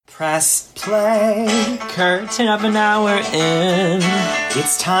Press play. Curtain of an hour in.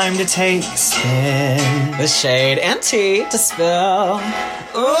 It's time to take a spin. With shade and tea to spill.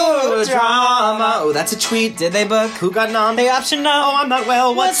 Ooh, drama. Oh, that's a tweet. Did they book? Who got nom? The option no. Oh, I'm not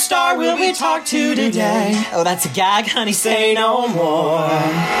well. What star will we talk to today? Oh, that's a gag, honey. Say no more.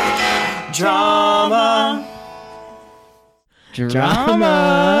 Drama.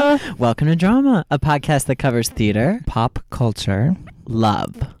 Drama. Welcome to Drama, a podcast that covers theater, pop culture,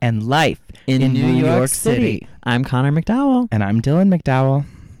 love, and life in New York City. I'm Connor McDowell. And I'm Dylan McDowell.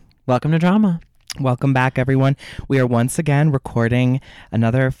 Welcome to Drama. Welcome back, everyone. We are once again recording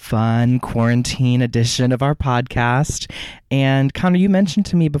another fun quarantine edition of our podcast. And Connor, you mentioned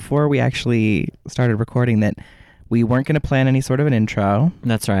to me before we actually started recording that we weren't going to plan any sort of an intro.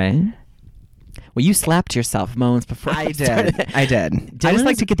 That's right. Well, you slapped yourself moments before I started. did. I just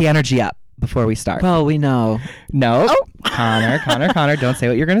like to get the energy up before we start. Well, we know. No. Oh. Connor, don't say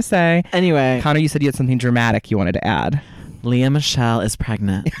what you're going to say. Anyway. Connor, you said you had something dramatic you wanted to add. Lea Michele is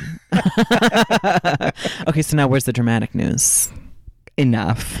pregnant. Okay, so now where's the dramatic news?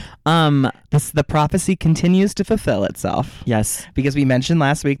 Enough. The prophecy continues to fulfill itself. Yes. Because we mentioned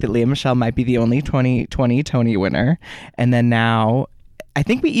last week that Lea Michele might be the only 2020 Tony winner. And then now, I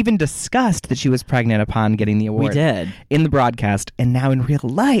think we even discussed that she was pregnant upon getting the award. We did. In the broadcast. And now in real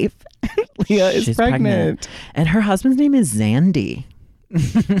life, Lea is pregnant. And her husband's name is Zandy.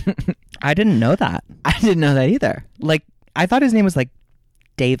 I didn't know that. I didn't know that either. Like, I thought his name was like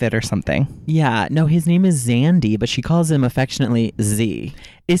David or something. Yeah, no, his name is Zandy, but she calls him affectionately Z.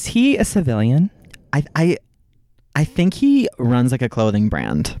 Is he a civilian? I think he runs like a clothing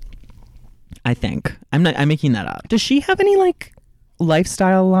brand. I think. I'm making that up. Does she have any like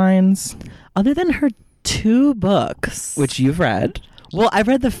lifestyle lines other than her 2 books, which you've read? Well, I've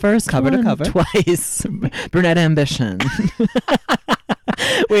read the first cover one to cover twice. Brunette Ambition.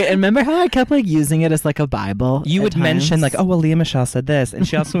 Wait, and remember how I kept like using it as like a Bible? You would mention like, oh well, Lea Michele said this, and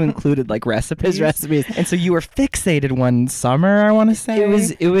she also included like recipes. His recipes, and so you were fixated one summer. I want to say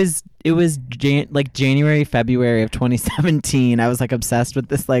it was like January, February of 2017. I was like obsessed with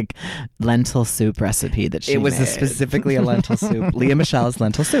this like lentil soup recipe that she made. Specifically a lentil soup. Lea Michele's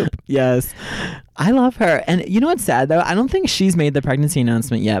lentil soup. Yes. I love her. And you know what's sad though? I don't think she's made the pregnancy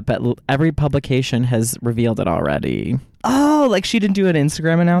announcement yet, but every publication has revealed it already. Oh, like she didn't do an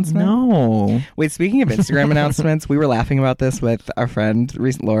Instagram announcement? No. Wait, speaking of Instagram announcements, we were laughing about this with our friend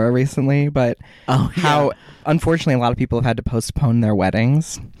Laura recently, but how unfortunately a lot of people have had to postpone their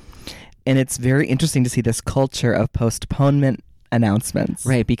weddings. And it's very interesting to see this culture of postponement announcements.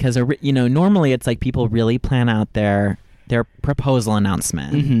 Right, because normally it's like people really plan out their proposal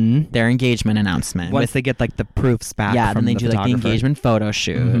announcement, their engagement announcement. Once they get like the proofs back. Yeah, then they do like the engagement photo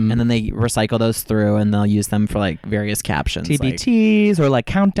shoot, and then they recycle those through, and they'll use them for like various captions, TBTs or like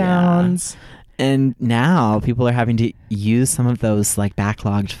countdowns. Yeah. And now people are having to use some of those like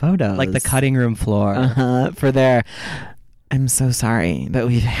backlogged photos, like the cutting room floor, for their. I'm so sorry that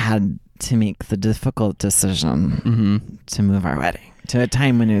we've had to make the difficult decision to move our wedding to a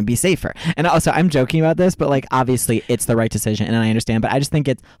time when it would be safer. And also, I'm joking about this, but like obviously it's the right decision, and I understand. But I just think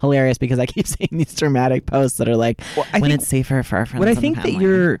it's hilarious because I keep seeing these dramatic posts that are like, when it's safer for our friends. What I think that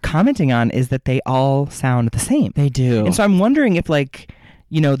you're commenting on is that they all sound the same. They do. And so I'm wondering if like,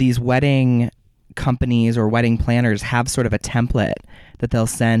 these wedding companies or wedding planners have sort of a template that they'll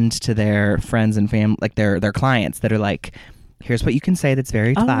send to their friends and family, like their clients, that are like, here's what you can say that's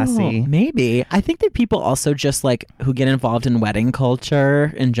very classy. Maybe. I think that people also just like who get involved in wedding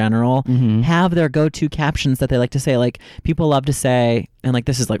culture in general have their go-to captions that they like to say. Like people love to say, and like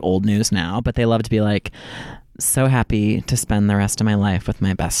this is like old news now, but they love to be like, so happy to spend the rest of my life with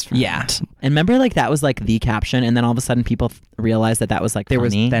my best friend. Yeah. And remember like that was like the caption, and then all of a sudden people realized that was like there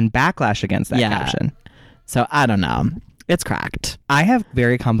funny. Was then backlash against that caption. So I don't know. It's cracked. I have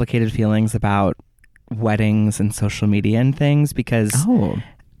very complicated feelings about weddings and social media and things because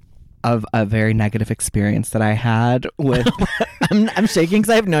of a very negative experience that I had with I'm shaking because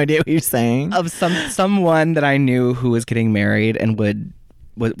I have no idea what you're saying. Of someone that I knew who was getting married and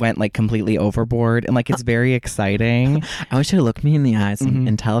went like completely overboard, and like it's very exciting. I want you to look me in the eyes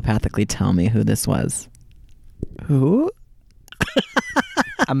and telepathically tell me who this was. Who?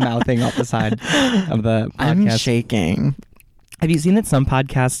 I'm mouthing off the side of the podcast. I'm shaking. Have you seen that some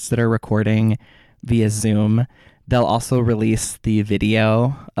podcasts that are recording via Zoom, they'll also release the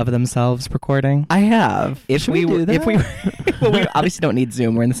video of themselves recording? I have. If we do that? Well, we obviously don't need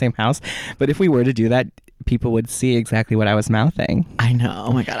Zoom. We're in the same house. But if we were to do that, people would see exactly what I was mouthing. I know.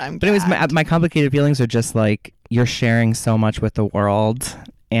 Oh my God, But anyways, my complicated feelings are just like, you're sharing so much with the world,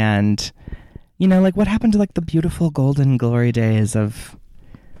 and like what happened to like the beautiful golden glory days of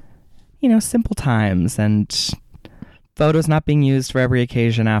simple times and photos not being used for every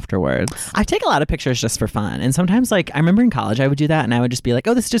occasion afterwards. I take a lot of pictures just for fun. And sometimes, like, I remember in college, I would do that and I would just be like,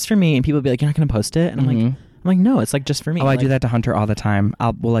 oh, this is just for me. And people would be like, you're not going to post it? And I'm like, no, it's like just for me. Oh, I like, do that to Hunter all the time.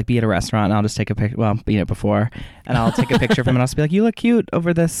 We'll like be at a restaurant and I'll just take a picture. Well, before. And I'll take a picture of him and I'll just be like, you look cute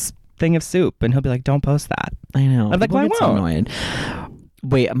over this thing of soup. And he'll be like, don't post that. I know. I'm like, well, I won't. So annoyed.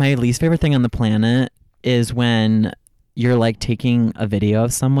 Wait, my least favorite thing on the planet is when you're like taking a video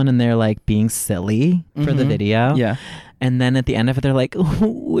of someone and they're like being silly for the video. Yeah. And then at the end of it, they're like,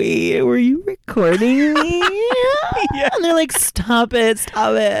 wait, were you recording me? Yeah. And they're like, stop it.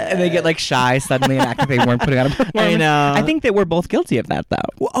 And they get like shy suddenly and act like they weren't putting on a performance. I know. I think that we're both guilty of that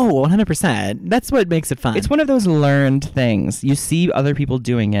though. Oh, 100%. That's what makes it fun. It's one of those learned things. You see other people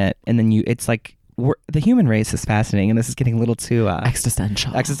doing it and then it's like, the human race is fascinating, and this is getting a little too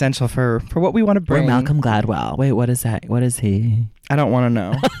existential for what we want to bring. We're Malcolm Gladwell. Wait, what is that? What is he? I don't want to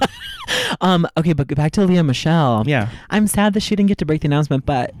know. Okay, but back to Leah Michelle. Yeah, I'm sad that she didn't get to break the announcement,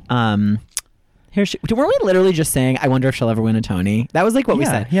 but weren't we literally just saying, I wonder if she'll ever win a Tony? That was like what we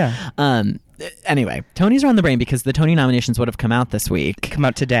said. Yeah. Anyway, Tonys are on the brain because the Tony nominations would have come out this week. Come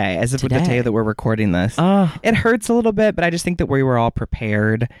out today, as if with the day that we're recording this. Oh, it hurts a little bit, but I just think that we were all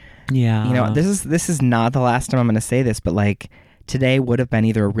prepared. Yeah. This is not the last time I'm going to say this, but like today would have been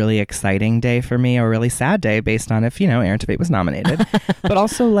either a really exciting day for me or a really sad day based on if, Aaron Tveit was nominated. But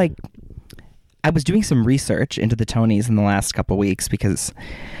also like I was doing some research into the Tonys in the last couple weeks because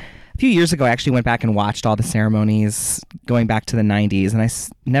a few years ago I actually went back and watched all the ceremonies going back to the 90s, and I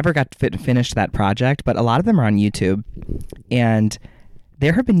never got finished that project, but a lot of them are on YouTube. And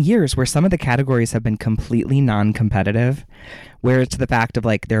there have been years where some of the categories have been completely non-competitive, where it's to the fact of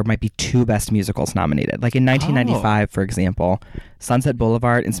like there might be 2 best musicals nominated. Like in 1995, for example, Sunset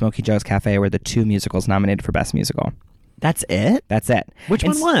Boulevard and Smokey Joe's Cafe were the 2 musicals nominated for Best Musical. That's it? That's it. Which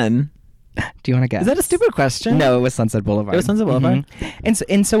one won? Do you want to guess? Is that a stupid question? No, it was Sunset Boulevard. It was Sunset Boulevard? Mm-hmm.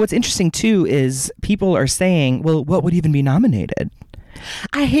 And so what's interesting too is people are saying, well, what would even be nominated?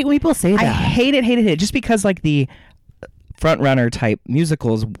 I hate when people say that. I hate it. Just because like the front-runner type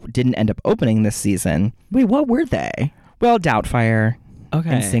musicals didn't end up opening this season. Wait, what were they? Well, Doubtfire. Okay.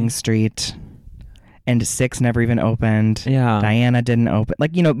 And Sing Street. And Six never even opened. Yeah. Diana didn't open.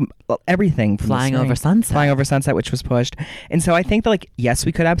 Like, everything. From Flying Over Sunset. Flying Over Sunset, which was pushed. And so I think that, like, yes,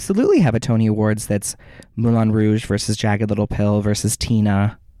 we could absolutely have a Tony Awards that's Moulin Rouge versus Jagged Little Pill versus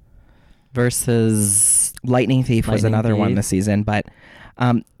Tina. Versus Lightning Thief was another one this season. But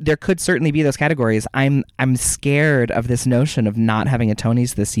there could certainly be those categories. I'm scared of this notion of not having a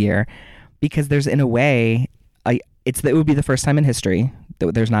Tonys this year because there's, in a way, it would be the first time in history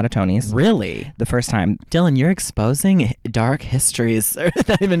that there's not a Tonys. Really? The first time. Dylan, you're exposing dark histories.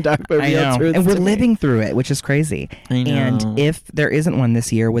 Not even dark, but real truths. And we're living through it, which is crazy. I know. And if there isn't one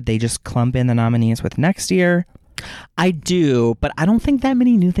this year, would they just clump in the nominees with next year? I do, but I don't think that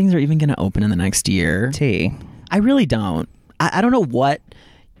many new things are even going to open in the next year. I really don't. I don't know what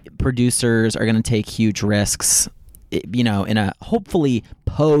producers are going to take huge risks, in a hopefully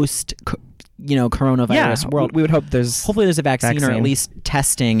post coronavirus world. We would hope hopefully there's a vaccine or at least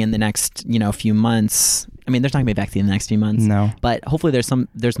testing in the next few months. I mean, there's not gonna be a vaccine in the next few months. No, but hopefully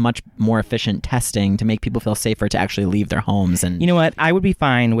there's much more efficient testing to make people feel safer to actually leave their homes. And you know what, I would be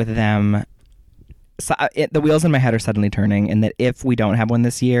fine with them. So, the wheels in my head are suddenly turning, and that if we don't have one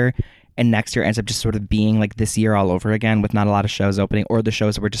this year and next year ends up just sort of being like this year all over again with not a lot of shows opening, or the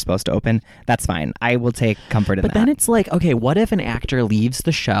shows that were just supposed to open, that's fine. I will take comfort in that. But then it's like, okay, what if an actor leaves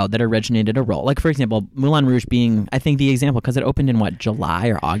the show that originated a role? Like, for example, Moulin Rouge being, I think, the example, because it opened in July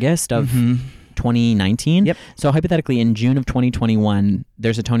or August of 2019. Yep. So hypothetically, in June of 2021,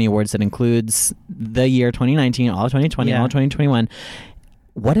 there's a Tony Awards that includes the year 2019, all of 2020, all of 2021.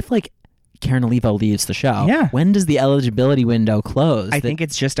 What if Karen Olivo leaves the show? Yeah. When does the eligibility window close? I think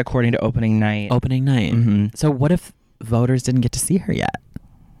it's just according to opening night. Mm-hmm. So what if voters didn't get to see her yet?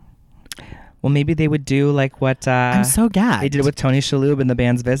 Well, maybe they would do like what I'm so gagged. They did with Tony Shalhoub and the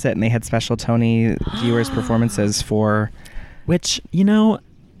band's visit, and they had special Tony viewers performances for. Which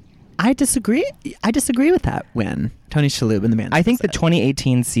I disagree. I disagree with that win. Tony Shalhoub and the band's I think visit. the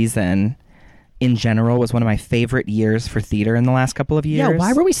 2018 season in general was one of my favorite years for theater in the last couple of years. Yeah,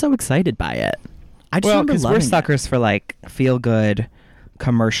 why were we so excited by it? I just remember because loving we're suckers for like feel good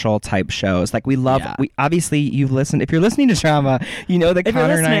commercial type shows. Like we love we obviously if you're listening to Trauma, you know that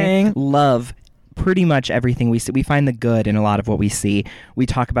Connor and I love pretty much everything we see. We find the good in a lot of what we see. We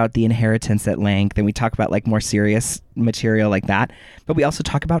talk about The Inheritance at length, and we talk about like more serious material like that. But we also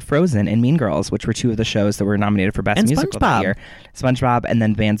talk about Frozen and Mean Girls, which were 2 of the shows that were nominated for Best Musical that year. SpongeBob and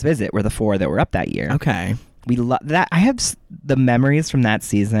then Band's Visit were the 4 that were up that year. Okay. we love that. I have the memories from that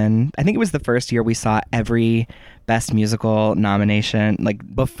season. I think it was the first year we saw every Best Musical nomination,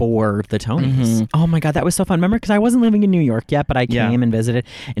 like before the Tonys. Oh my God, that was so fun. Remember, because I wasn't living in New York yet, but I came and visited,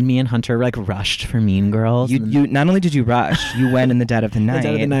 and me and Hunter like rushed for Mean Girls. You not only did you rush, you went in the dead of the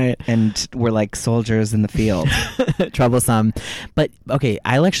night, and were like soldiers in the field. Troublesome. But okay,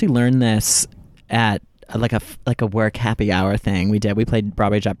 I actually learned this at like a work happy hour thing we did. We played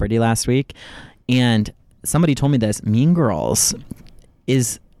Broadway Jeopardy last week, and somebody told me this. Mean Girls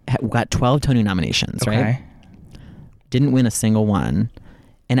got 12 Tony nominations, right? Didn't win a single one.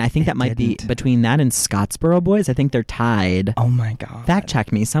 And I think that might be between that and Scottsboro Boys. I think they're tied. Oh my God. Fact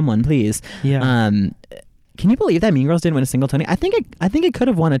check me, someone, please. Yeah. Can you believe that Mean Girls didn't win a single Tony? I think it could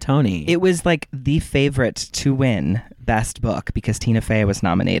have won a Tony. It was like the favorite to win Best Book because Tina Fey was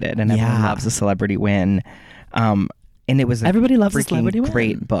nominated, and everyone loves a celebrity win. And it was everybody loves a celebrity win.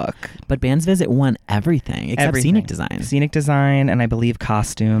 Great book. But Bands Visit won everything except scenic design. Scenic design, and I believe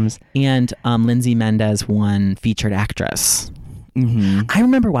costumes. And Lindsay Mendez won featured actress. Mm-hmm. I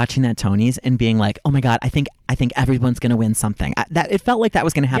remember watching that Tonys and being like, "Oh my God, I think everyone's going to win something." That it felt like that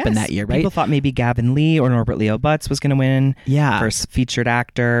was going to happen that year, right? People thought maybe Gavin Lee or Norbert Leo Butz was going to win. First featured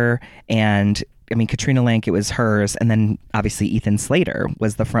actor, and I mean Katrina Lenk, it was hers, and then obviously Ethan Slater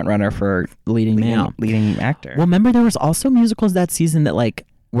was the front runner for leading actor. Well, remember there was also musicals that season that like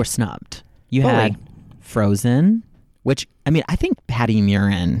were snubbed. You had Frozen, which I mean I think Patty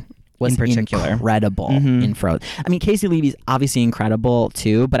Murin was in particular incredible in Frozen. I mean, Casey Levy's obviously incredible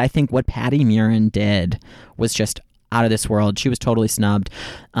too, but I think what Patty Murin did was just out of this world. She was totally snubbed.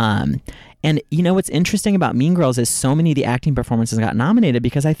 And you know what's interesting about Mean Girls is so many of the acting performances got nominated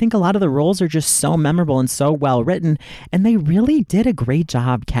because I think a lot of the roles are just so memorable and so well written, and they really did a great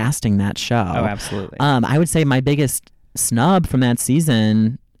job casting that show. Oh, absolutely. I would say my biggest snub from that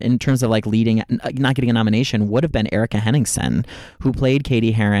season in terms of like not getting a nomination would have been Erica Henningsen, who played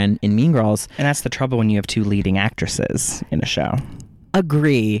Katie Heron in Mean Girls. And that's the trouble when you have two leading actresses in a show.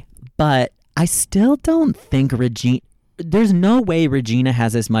 Agree, but I still don't think there's no way Regina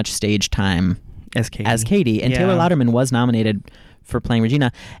has as much stage time as Katie. And Taylor Louderman was nominated for playing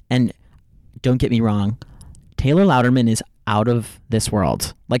Regina. And don't get me wrong, Taylor Louderman is out of this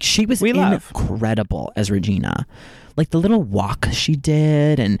world. Like she was incredible as Regina. Like the little walk she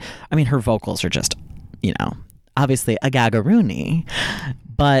did, and I mean her vocals are just, obviously a gagaroony.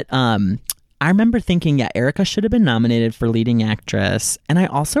 But I remember thinking, Erica should have been nominated for leading actress, and I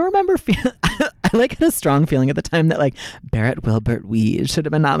also remember I had a strong feeling at the time that like Barrett Wilbert Weed should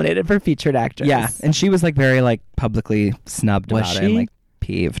have been nominated for featured actress. Yeah, and she was like very like publicly snubbed about it and like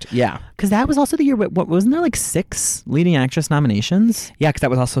peeved. Yeah, because that was also the year. What wasn't there like 6 leading actress nominations? Yeah, because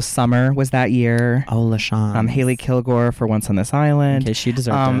that was also Summer was that year. Oh, LaShawn. Haley Kilgore for Once on This Island. Okay, she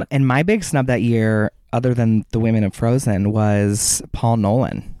deserved it. And my big snub that year, other than the women of Frozen, was Paul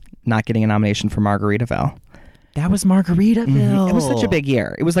Nolan not getting a nomination for Margaritaville. That was Margaritaville. Mm-hmm. It was such a big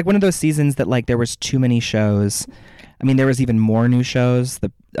year. It was like one of those seasons that like there was too many shows. I mean, there was even more new shows.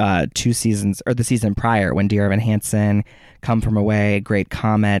 The 2 seasons or the season prior when Dear Evan Hansen, Come From Away, Great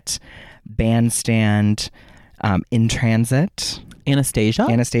Comet, Bandstand, In Transit,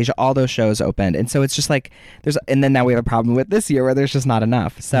 Anastasia, all those shows opened. And so it's just like and then now we have a problem with this year where there's just not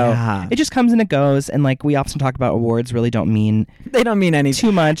enough. So it just comes and it goes. And like we often talk about awards really don't mean anything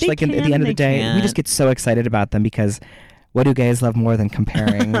too much. Like at the end of the day, we just get so excited about them because what do gays love more than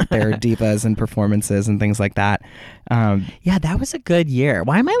comparing their divas and performances and things like that? That was a good year.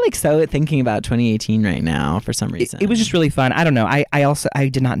 Why am I like so thinking about 2018 right now for some reason? It was just really fun. I don't know. I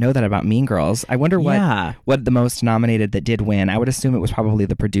did not know that about Mean Girls. I wonder what the most nominated that did win. I would assume it was probably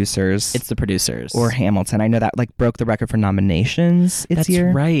The Producers. It's The Producers. Or Hamilton. I know that like broke the record for nominations this year.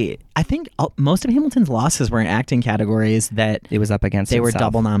 That's right. I think most of Hamilton's losses were in acting categories that it was up against. They were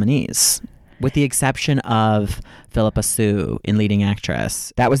double nominees. With the exception of Philippa Sue in leading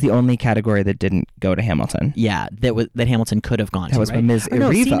actress. That was the only category that didn't go to Hamilton. Yeah, that Hamilton could have gone to. That was when Ms.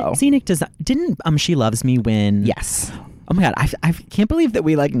 Erivo. Scenic Design. Didn't She Loves Me win? Yes. Oh my God, I can't believe that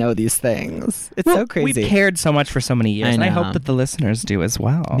we like know these things. It's so crazy. We've cared so much for so many years, and I hope that the listeners do as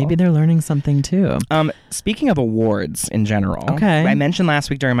well. Maybe they're learning something too. Speaking of awards in general, I mentioned last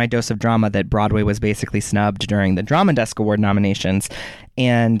week during my dose of drama that Broadway was basically snubbed during the Drama Desk Award nominations,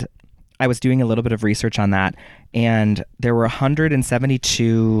 and I was doing a little bit of research on that, and there were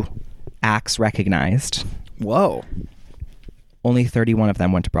 172 acts recognized. Whoa. Only 31 of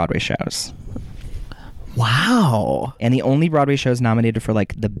them went to Broadway shows. Wow. And the only Broadway shows nominated for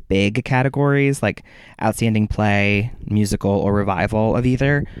like the big categories, like Outstanding Play, Musical, or Revival of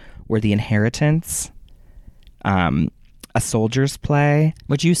either, were The Inheritance, A Soldier's Play,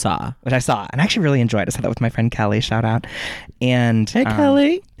 Which you saw. which I saw and I actually really enjoyed. I saw that with my friend Kelly. Shout out. And Hey,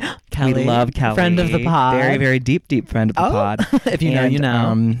 Kelly. Kelly. we love Kelly, Friend of the pod. very very deep friend of the pod. If you know, you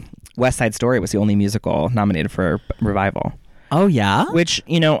know. West Side Story was the only musical nominated for revival. Oh, yeah? Which,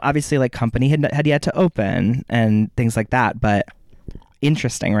 obviously, like, Company had yet to open and things like that, but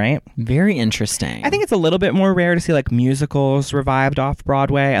interesting, right? Very interesting. I think it's a little bit more rare to see, like, musicals revived off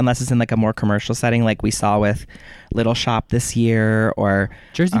Broadway, unless it's in, like, a more commercial setting, like we saw with Little Shop this year, or...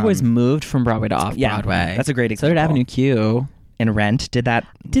 Jersey Boys moved from Broadway to off-Broadway. That's a great example. So did Avenue Q. And Rent did that.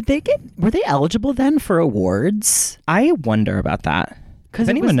 Were they eligible then for awards? I wonder about that. If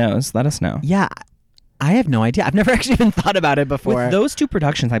anyone knows, let us know. Yeah. I have no idea. I've never actually even thought about it before. With those two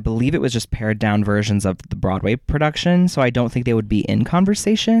productions, I believe it was just pared down versions of the Broadway production, so I don't think they would be in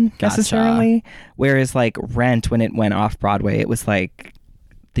conversation necessarily. Whereas, like, Rent, when it went off Broadway, it was like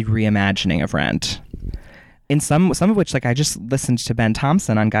the reimagining of Rent. In some of which, like, I just listened to Ben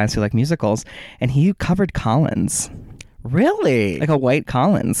Thompson on Guys Who Like Musicals, and he covered Collins. Really? Like a white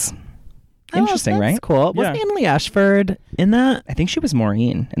Collins. Interesting, that's right? Cool. Yeah. Wasn't Annalie Ashford in that? I think she was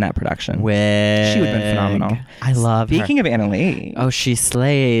Maureen in that production. Wig. She would have been phenomenal. I love her. Speaking of Annalie. Oh, she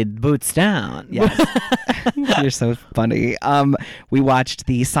slayed boots down. Yes. You're so funny. We watched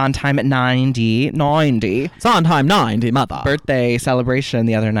the Sondheim 90 Sondheim 90, mother. birthday celebration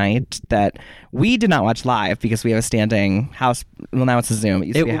the other night that we did not watch live because we have a standing house. Well, now it's a Zoom.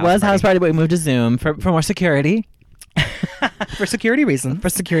 It, It was house party, but we moved to Zoom for more security. for security reasons. For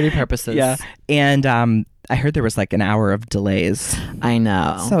security purposes. Yeah. And I heard there was like an hour of delays. I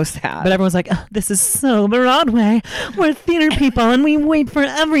know. So sad. But everyone's like, oh, this is so Broadway. We're theater people and we wait for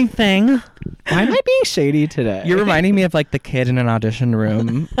everything. Why am I being shady today? You're reminding me of like the kid in an audition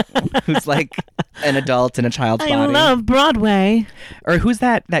room who's like an adult in a child's body. I love Broadway. Or who's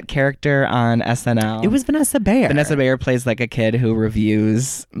that character on SNL? It was Vanessa Bayer. Vanessa Bayer plays like a kid who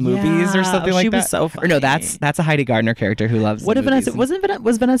reviews movies or something like she that. was so funny. Or no, that's a Heidi Gardner character who loves What if movies.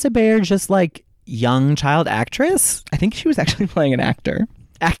 was Vanessa Bayer just like young child actress? I think she was actually playing an actor.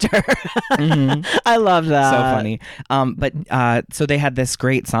 I love that. So funny. But so they had this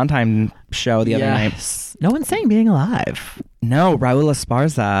great Sondheim show the other night. No one's saying Being Alive. No, Raul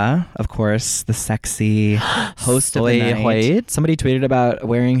Esparza, of course, the sexy host of the night. Wait, somebody tweeted about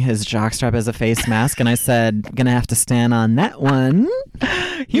wearing his jockstrap as a face mask, and I said, gonna have to stand on that one.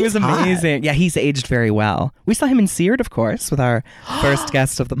 He was hot. amazing. Yeah, he's aged very well. We saw him in Seared, of course, with our first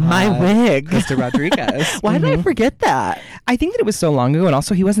guest of the pod, My wig. Mr. Rodriguez. Why did I forget that? I think that it was so long ago, and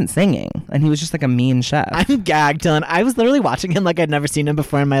also he wasn't singing, and he was just like a mean chef. I'm gagged, Dylan. I was literally watching him like I'd never seen him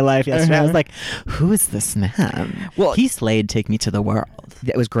before in my life yesterday. I was like, who is this man? Well, he slayed Take Me to the World.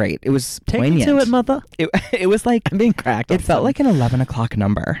 It was great. It was Take poignant. me to it, mother. It was like I'm being cracked. it felt like an 11 o'clock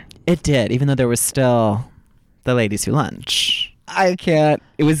number. It did, even though there was still the ladies who lunch. I can't.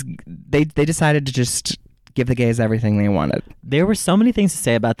 It was they decided to just give the gays everything they wanted. There were so many things to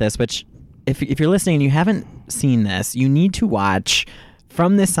say about this, which if you're listening and you haven't seen this, you need to watch.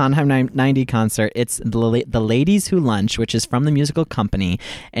 From this Sondheim 90 concert, it's the Ladies Who Lunch, which is from the musical Company,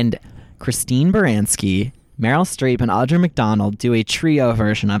 and Christine Baranski, Meryl Streep, and Audra McDonald do a trio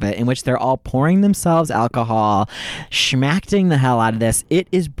version of it in which they're all pouring themselves alcohol, schmacting the hell out of this. It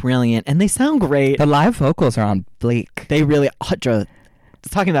is brilliant, and they sound great. The live vocals are on Blake. They really, Audra,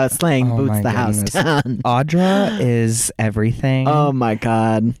 talking about slaying Oh boots my the house goodness. down. Audra is everything. Oh my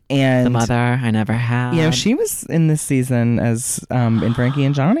God. And The mother I never had. you know, she was in this season as in Frankie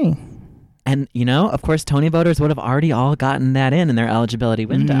and Johnny. And, you know, of course, Tony voters would have already all gotten that in their eligibility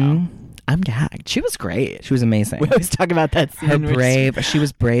window. Mm-hmm. I'm gagged. She was great. She was amazing. We always talk about that scene. Her where she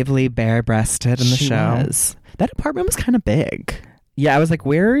was bravely bare-breasted in the she show. was. That apartment was kind of big. Yeah, I was like,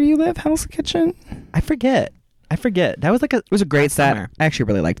 where do you live, Hell's Kitchen? I forget. That was like It was a great set. summer. I actually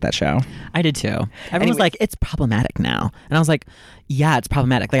really liked that show. I did too. Everyone was Anyways. like, it's problematic now. And I was like, yeah, it's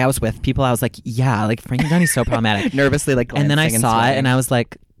problematic. Like, I was with people. I was like, yeah, like, Frankie Johnny's so problematic. Nervously, like, And then I glancing saw it swaying. and I was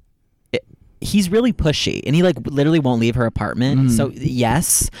like, he's really pushy. And he, like, literally won't leave her apartment. So,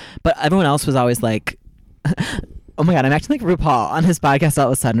 yes. But everyone else was always like, oh my God, I'm acting like RuPaul on his podcast all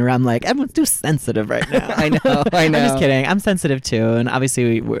of a sudden, where I'm like, everyone's too sensitive right now. I know. I'm just kidding. I'm sensitive too. And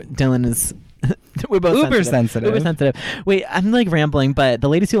obviously, Dylan is. We're both Uber sensitive. Uber sensitive. Wait, I'm like rambling, but The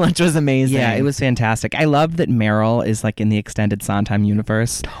Ladies Who Lunch was amazing. Yeah, it was fantastic. I love that Meryl is like in the extended Sondheim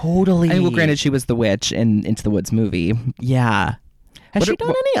universe. totally. I mean, well, granted, she was the witch in Into the Woods movie. Yeah. Has What she are- done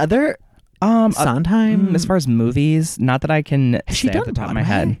what- any other Sondheim? As far as movies, not that I can Has she say done at the top of my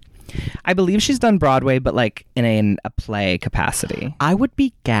Broadway? head. I believe she's done Broadway, but like in a play capacity. I would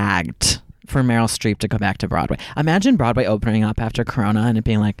be gagged for Meryl Streep to go back to Broadway. Imagine Broadway opening up after Corona and it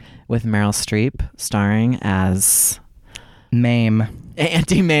being like with Meryl Streep starring as Mame.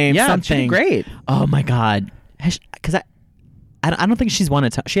 Auntie Mame. Yeah, something. she did great. Oh my God. Because I don't think she hasn't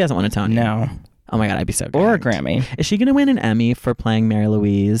won a Tony. No. Oh my God, I'd be so good. Or a Grammy. Is she going to win an Emmy for playing Mary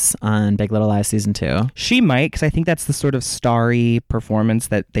Louise on Big Little Lies season 2? She might, because I think that's the sort of starry performance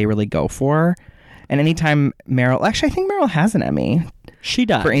that they really go for. And anytime Meryl, actually, I think Meryl has an Emmy. She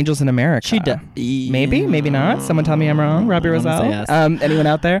does. For Angels in America. She does. Maybe, maybe not. Someone tell me I'm wrong. Robbie Roselle. Yes. Anyone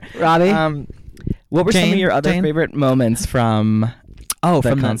out there? Robbie? What were some of Jane? your other Jane? favorite moments from the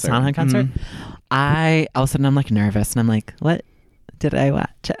from concert? the Sondheim concert? All of a sudden I'm like nervous and I'm like, what did I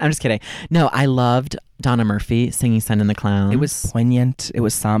watch? I'm just kidding. No, I loved Donna Murphy singing Send in the Clowns. It was poignant. It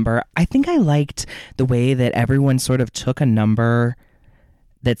was somber. I think I liked the way that everyone sort of took a number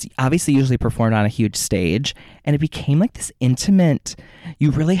that's obviously usually performed on a huge stage, and it became like this intimate, you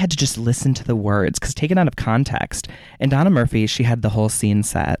really had to just listen to the words because taken out of context. And Donna Murphy, she had the whole scene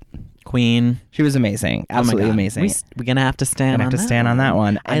set. Queen. She was amazing. Absolutely amazing. We're going to have to stand on that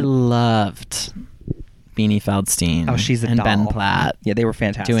one. I loved Beanie Feldstein. Oh, she's a and doll. Ben Platt. Yeah, they were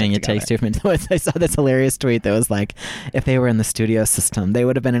fantastic Doing together. It Takes Two from It. I saw this hilarious tweet that was like, if they were in the studio system, they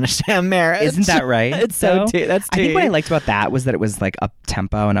would have been in a sham marriage. Isn't that right? It's so though? that's I think what I liked about that was that it was like up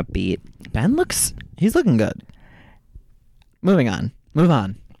tempo and upbeat. Ben he's looking good. Move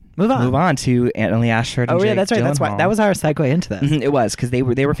on to Annalee Ashford and Oh, Jake yeah, that's right. That's why that was our segue into this. Mm-hmm, it was, because they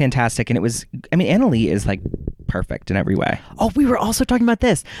were fantastic, and it was, I mean, Annalee is like perfect in every way. Oh, we were also talking about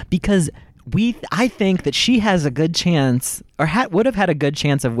this because I think that she has a good chance, or would have had a good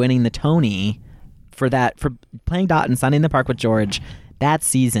chance of winning the Tony for playing Dot in Sunday in the Park with George that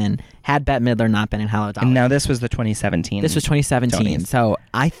season had Bette Midler not been in Hello, Dolly. And now this was the 2017. This was 2017. Tonys. So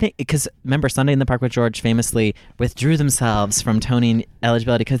I think, because remember, Sunday in the Park with George famously withdrew themselves from Tony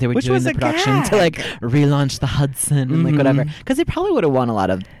eligibility because they were Which doing was the a production gag. to like relaunch the Hudson and like whatever. Mm-hmm. Because they probably would have won a lot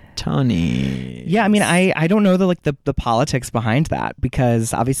of Tony. Yeah, I mean, I don't know the politics behind that,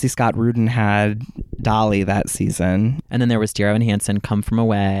 because obviously Scott Rudin had Dolly that season. And then there was Dear Evan Hansen, Come From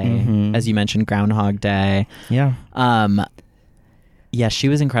Away, as you mentioned, Groundhog Day. Yeah. Yeah, she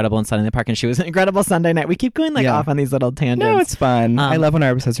was incredible in Sunday in the Park, and she was an incredible Sunday night. We keep going off on these little tangents. No, it's fun. I love when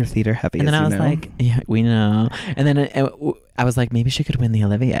our episodes are theater heavy. And then I was know. like, yeah, we know. And then I was like, maybe she could win the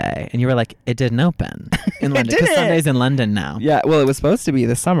Olivier. And you were like, it didn't open in London. Because Sunday's in London now. Yeah, well, it was supposed to be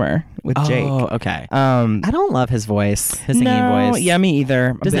this summer with Jake. Oh, okay. I don't love his voice, his singing voice. Yeah, me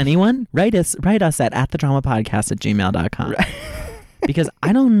either. Does anyone? Write us at thedramapodcast@gmail.com. Because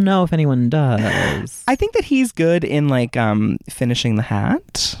I don't know if anyone does. I think that he's good in like finishing the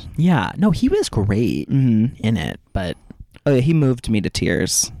hat. Yeah. No, he was great in it, but Oh yeah, he moved me to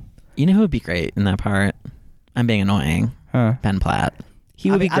tears. you know who would be great in that part? I'm being annoying. Huh. Ben Platt.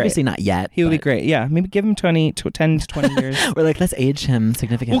 He would be great. Obviously not yet. He would be but great. Yeah, maybe give him 10 to 20 years. We're like, let's age him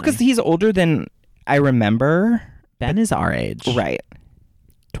significantly. Well, because he's older than I remember. Ben is our age. Right.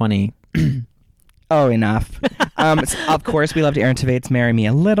 20. Oh, enough. Of course, we loved Aaron Tveit Marry Me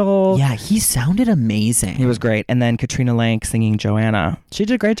a Little. Yeah, he sounded amazing. He was great. And then Katrina Lank singing Joanna. She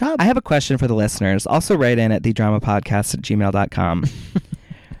did a great job. I have a question for the listeners. Also write in at thedramapodcast@gmail.com.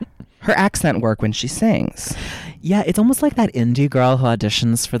 Her accent work when she sings. Yeah, it's almost like that indie girl who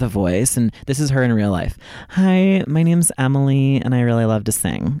auditions for The Voice, and this is her in real life. Hi, my name's Emily, and I really love to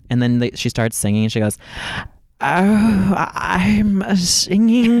sing. And then she starts singing, and she goes, oh, I'm a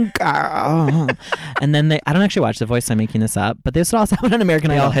singing girl. And then I don't actually watch The Voice, so I'm making this up, but this would also happen on American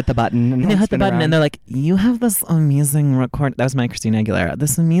They Idol. all hit the button. And they hit the button, and they're like, you have this amazing record. That was my Christina Aguilera.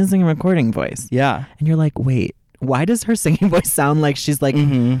 This amazing recording voice. Yeah. And you're like, wait, why does her singing voice sound like she's like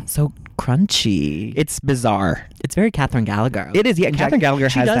so crunchy? It's bizarre. It's very Catherine Gallagher. It is. Yeah, Catherine Gallagher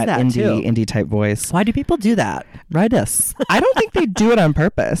she has does that too. indie type voice. Why do people do that? Write us. I don't think they do it on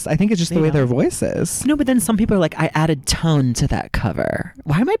purpose. I think it's just the They way don't. their voice is. No, but then some people are like, I added tone to that cover.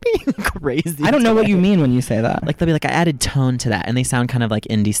 Why am I being crazy? I don't know what today? you mean when you say that. Like, they'll be like, I added tone to that, and they sound kind of like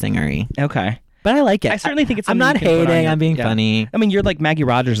indie singery. Okay. But I like it. I certainly think it's I'm something not you can put on hating. your- I'm being yeah. funny. I mean, you're like Maggie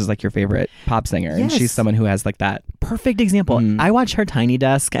Rogers is like your favorite pop singer, and Yes. she's someone who has like that. Perfect example. I watch her Tiny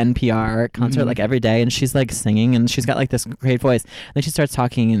Desk NPR concert like every day, and she's like singing, and she's got like this great voice. Then she starts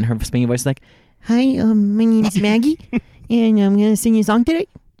talking, and her singing voice is like, "Hi, my name's Maggie, and I'm gonna sing you a song today."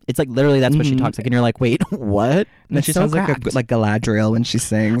 It's like literally that's what she talks like, and you're like, "Wait, what?" And then It's she so sounds cracked. like Galadriel when she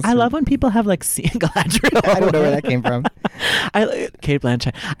sings. I love when people have like Galadriel. I don't know where that came from. Kate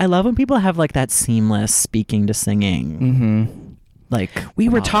Blanchett. I love when people have like that seamless speaking to singing. Mm-hmm. Like We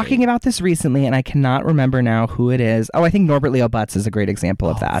were quality. talking about this recently, and I cannot remember now who it is. Oh, I think Norbert Leo Butz is a great example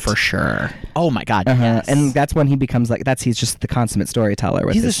of that. for sure. Oh my God, Uh-huh. yes. And that's when he becomes like he's just the consummate storyteller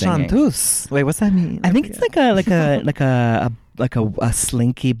with he's a his singing. chanteuse. Wait, what's that mean? I think it's like a a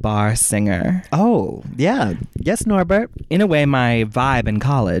slinky bar singer. Oh, yeah. Yes, Norbert. In a way, my vibe in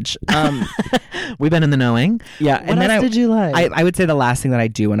college. We've been in the knowing. Yeah. What else did you like? I would say the last thing that I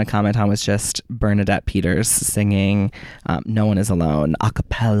do want to comment on was just Bernadette Peters singing No One Is Alone a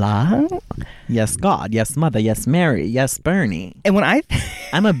cappella. Yes, God. Yes, Mother. Yes, Mary. Yes, Bernie. And when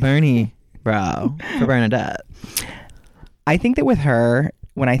I'm a Bernie bro for Bernadette. I think that with her,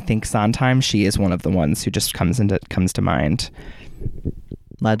 when I think Sondheim, she is one of the ones who just comes to mind.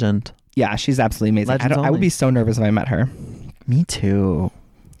 Legend. Yeah, she's absolutely amazing. Legends I would only. be so nervous if I met her. Me too.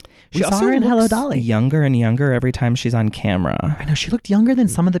 She We saw also her in Hello looks Dolly. younger and younger every time she's on camera. I know, she looked younger than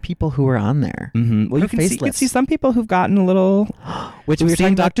some of the people who were on there. Mm-hmm. Well, Her you can faceless. see some people who've gotten a little, Which we were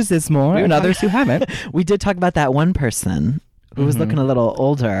talking about Dr. Zismore and others who haven't. We did talk about that one person who was looking a little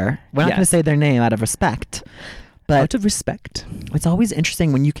older. We're not going to Yes. say their name out of respect. But Out of respect. it's always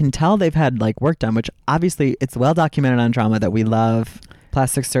interesting when you can tell they've had like work done, which obviously it's well documented on Drama that we love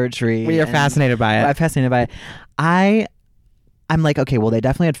plastic surgery. We are and- fascinated by it. I'm fascinated by it. I'm like, okay, well, they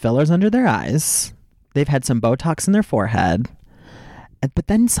definitely had fillers under their eyes. They've had some Botox in their forehead. But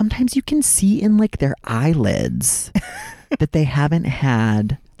then sometimes you can see in like their eyelids that they haven't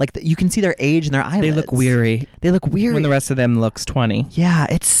had, like you can see their age in their eyelids. They look weary They look weary. when the rest of them looks 20. Yeah,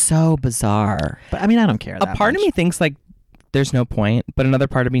 it's so bizarre. But I mean, I don't care. A that part of much. me thinks like there's no point, but another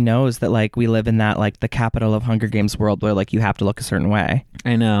part of me knows that like we live in that like the capital of Hunger Games world where like you have to look a certain way.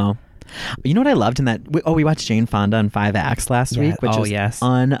 I know. You know what I loved in that? We watched Jane Fonda in 5 acts last Yeah. week, which Oh, was yes.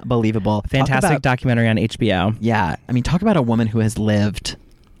 unbelievable. Fantastic Talk about, documentary on HBO. yeah, I mean, talk about a woman who has lived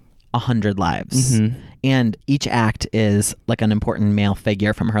 100 lives, Mhm. and each act is like an important male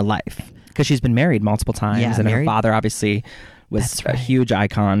figure from her life. Because she's been married multiple times, Yeah, and married. her father obviously was That's a right. huge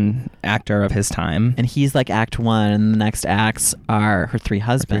icon actor of his time. And he's like act 1, and the next acts are her 3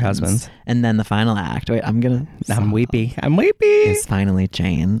 husbands. husbands. And then the final act. Wait, I'm weepy. I'm weepy. Is finally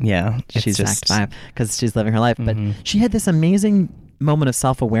Jane. Yeah, it's She's just act 5 because she's living her life. But Mhm. she had this amazing moment of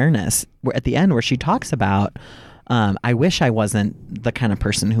self-awareness where at the end where she talks about, I wish I wasn't the kind of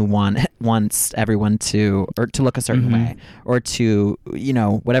person who wants everyone to look a certain Mhm. way or to, you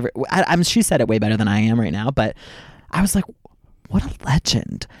know, whatever. She said it way better than I am right now, but I was like, what a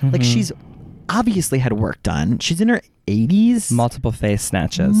legend. Like Mhm. she's obviously had work done. She's in her 80s. multiple face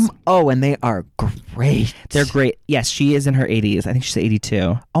snatches. Oh, and they are great. They're great. Yes, she is in her 80s. I think she's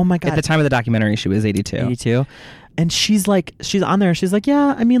 82. Oh my God. At the time of the documentary, she was 82. 82. And she's on there and she's like,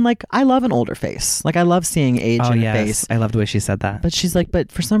 yeah, I mean, like, I love an older face. Like, I love seeing age Oh in a yes, face. I love the way she said that. But she's like,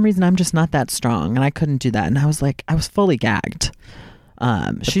 but for some reason, I'm just not that strong. And I couldn't do that. And I was like, I was fully gagged.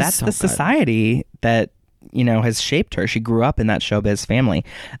 But She's that's so the good. society that has shaped her. She grew up in that showbiz family.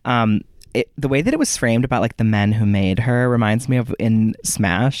 The way that it was framed about like the men who made her reminds me of in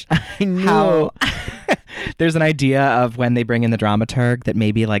Smash. I know. How there's an idea of when they bring in the dramaturg that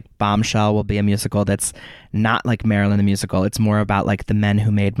maybe like Bombshell will be a musical that's not like Marilyn the musical. It's more about like the men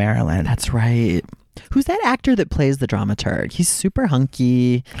who made Marilyn. That's right. Who's that actor that plays the dramaturg? He's super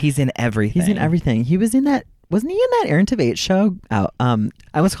hunky. He's in everything. He's in everything. He was in that. Wasn't he in that Aaron Tveit show? I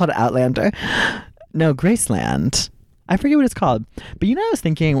almost called it Outlander. No, Graceland. I forget what it's called. But you know, I was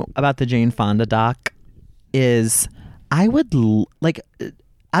thinking about the Jane Fonda doc. Is I would like.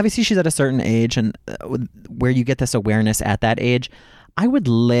 Obviously, she's at a certain age, and where you get this awareness at that age, I would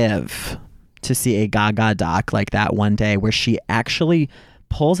live to see a Gaga doc like that one day, where she actually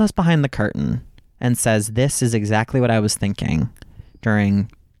pulls us behind the curtain and says, "This is exactly what I was thinking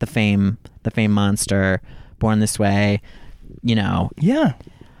during the Fame Monster, Born This Way." You know, Yeah.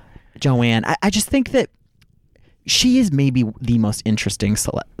 Joanne. I just think that she is maybe the most interesting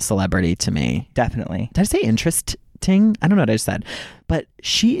celebrity to me. Definitely. Did I say interesting? I don't know what I just said. But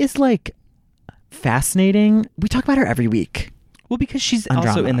she is like fascinating. We talk about her every week. Well, because she's On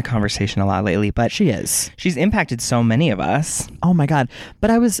also Drama. in the conversation a lot lately, but She is. she's impacted so many of us. Oh my God. But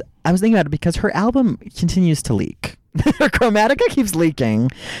I was thinking about it because her album continues to leak. Her Chromatica keeps leaking.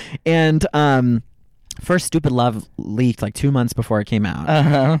 And first Stupid Love leaked like 2 months before it came out.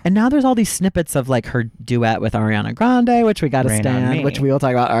 Uh-huh. And now there's all these snippets of like her duet with Ariana Grande, which we got to Rain on stand, Me. which we will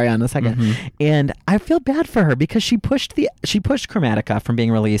talk about Ariana in a 2nd. Mhm. And I feel bad for her because she pushed Chromatica from being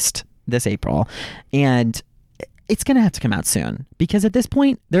released this April, and it's gonna have to come out soon because at this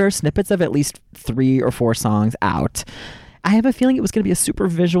point there are snippets of at least 3 or 4 songs out. I have a feeling it was gonna be a super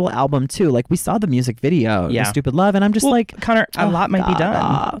visual album too. Like we saw the music video, Yeah. Stupid Love, and I'm just Well, like, Connor, a lot might be done.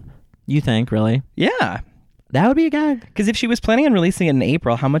 Gaga. You think really? Yeah. That would be a gag. Because if she was planning on releasing it in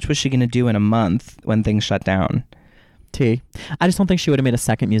April, how much was she going to do in a month when things shut down? I just don't think she would have made a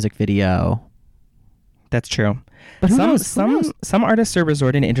second music video. That's true. But who some knows? Who knows? some artists are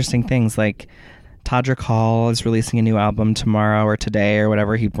resorting to interesting things. Like Todrick Hall is releasing a new album tomorrow or today or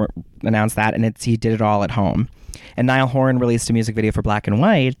whatever. He announced that, and he did it all at home. And Niall Horan released a music video for Black and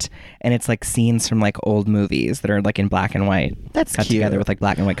White, and it's like scenes from like old movies that are like in black and white. That's cut cute. together with like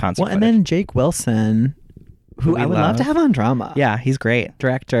black and white concert Well, and footage. then Jake Wilson, who I would love to have on Drama. Yeah, he's great.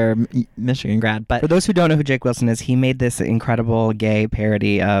 Director, Michigan grad. But For those who don't know who Jake Wilson is, he made this incredible gay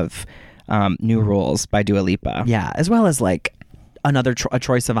parody of New Rules by Dua Lipa. yeah, as well as like another a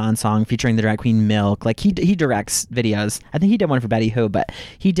Troye Sivan song featuring the drag queen Milk. Like he directs videos. I think he did one for Betty Who, but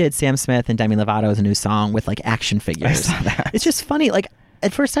he did Sam Smith and Demi Lovato's new song with like action figures. I saw that. It's just funny. Like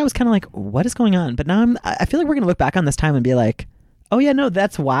at first I was kind of like, what is going on? But now I feel like we're gonna look back on this time and be like, oh yeah, no,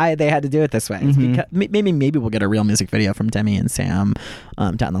 that's why they had to do it this way. It's because, maybe we'll get a real music video from Demi and Sam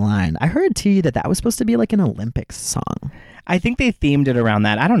down the line. I heard too that was supposed to be like an Olympics song. I think they themed it around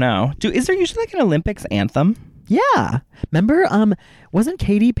that. I don't know. Is there usually like an Olympics anthem? Yeah. Remember, wasn't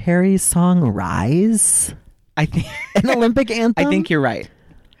Katy Perry's song Rise I think an Olympic anthem? I think you're right.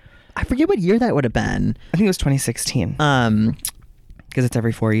 I forget what year that would have been. I think it was 2016 because it's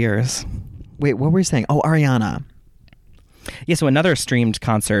every 4 years. Wait, what were you saying? Oh, Ariana. Yeah, so another streamed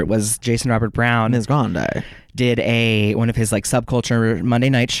concert was Jason Robert Brown Ms. Grande. did one of his like subculture Monday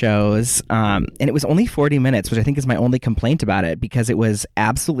night shows, and it was only 40 minutes, which I think is my only complaint about it because it was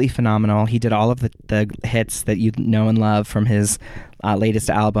absolutely phenomenal. He did all of the hits that you know and love from his latest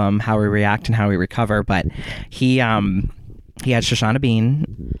album, How We React and How We Recover, but he had Shoshana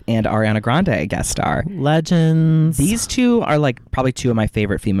Bean and Ariana Grande guest star. Legends. These two are like probably two of my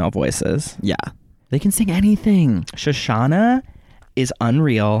favorite female voices. Yeah. They can sing anything. Shoshana is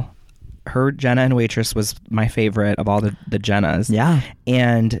unreal. Her Jenna and Waitress was my favorite of all the Jennas. Yeah.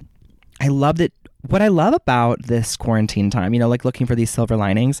 And I loved it. What I love about this quarantine time, like looking for these silver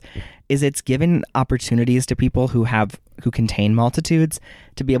linings, is it's given opportunities to people who contain multitudes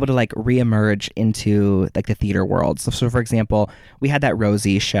to be able to like reemerge into like the theater world. So for example, we had that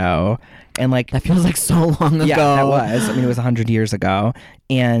Rosie show, and like That feels like so long ago. yeah, that was. I mean, it was 100 years ago,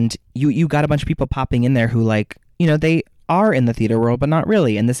 and you got a bunch of people popping in there who like they are in the theater world, but not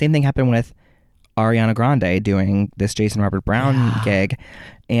really. And the same thing happened with Ariana Grande doing this Jason Robert Brown gig,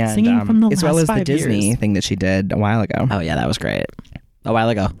 and Singing from the as well last as the 5 Disney years. thing that she did a while ago. Oh, yeah, that was great. A while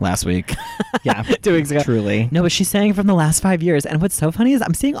ago. Last week. Yeah, 2 weeks ago. truly. No, but she's sang from the last 5 years. And what's so funny is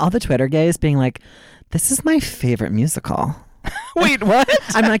I'm seeing all the Twitter gays being like, this is my favorite musical. Wait, what?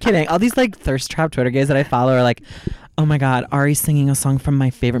 I'm not kidding. All these like thirst trap Twitter gays that I follow are like, oh my God, Ari's singing a song from my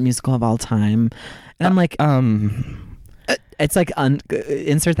favorite musical of all time. And I'm like, it's like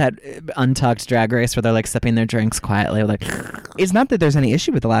insert that Untucked Drag Race where they're like sipping their drinks quietly. Like, It's not that there's any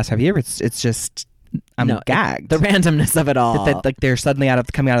issue with the last 5 years. It's just I'm gagged. The randomness of it all. that like they're suddenly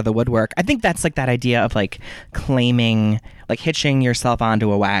coming out of the woodwork. I think that's like that idea of like claiming, like hitching yourself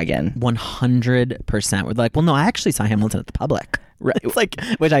onto a wagon. 100%. We're like, well, no, I actually saw Hamilton at the Public. Right. It's like,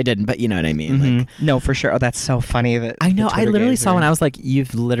 which I didn't, but you know what I mean. Like, No, for sure. Oh, that's so funny. That I know. the I Twitter literally gays saw are- when I was like,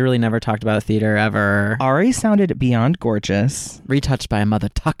 you've literally never talked about theater ever. Ari sounded beyond gorgeous. Retouched by a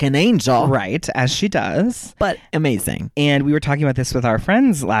mother-tucking angel. Right, as she does. But amazing. And we were talking about this with our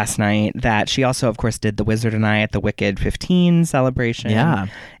friends last night, that she also, of course, did The Wizard and I at the Wicked 15 celebration. Yeah.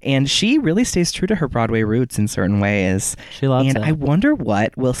 And she really stays true to her Broadway roots in certain ways. She loves and it. I wonder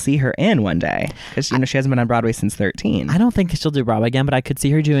what we'll see her in one day. Because, she hasn't been on Broadway since 13. I don't think she'll do Broadway again, but I could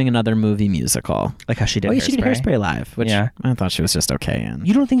see her doing another movie musical. Like how she did Oh, yeah, she did Hairspray. Hairspray Live, which Yeah. I thought she was just okay in.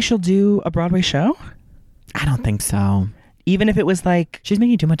 You don't think she'll do a Broadway show? I don't think so. Even if it was like She's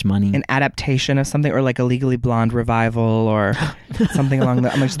making too much money. an adaptation of something, or like a Legally Blonde revival, or something along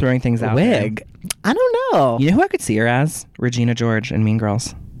the... I'm just throwing things out Wig. I don't know. there. You know who I could see her as? Regina George in Mean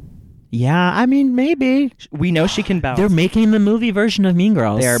Girls. Yeah, I mean, maybe. We know she can belt. They're making the movie version of Mean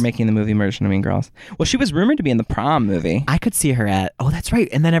Girls. They are making the movie version of Mean Girls. Well, she was rumored to be in the Prom movie. I could see her at. Oh, that's right.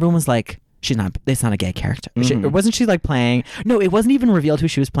 And then everyone was like, "She's not. It's not a gay character." Wasn't she like playing? No, it wasn't even revealed who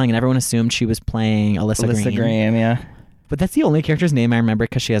she was playing, and everyone assumed she was playing Alyssa Green. Yeah. But that's the only character's name I remember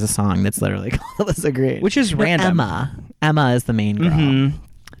because she has a song that's literally called Alyssa Green, Which is No, random. Emma is the main girl.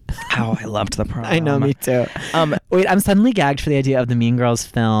 Oh, I loved the Prom. I know, me too. Wait, I'm suddenly gagged for the idea of the Mean Girls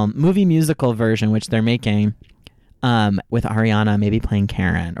movie musical version, which they're making, with Ariana maybe playing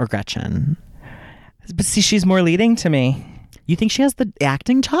Karen or Gretchen. But see, she's more leading to me. You think she has the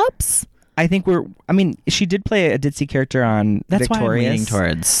acting chops? I think she did play a ditzy character on That's Victorious. why I'm leaning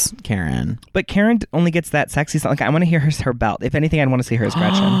towards Karen. But Karen only gets that sexy song. Like, I want to hear her belt. If anything, I'd want to see her as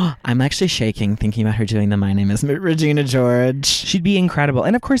Gretchen. I'm actually shaking thinking about her doing the My Name is Regina George. She'd be incredible.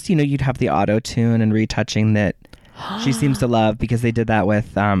 And of course, you'd have the auto tune and retouching that she seems to love, because they did that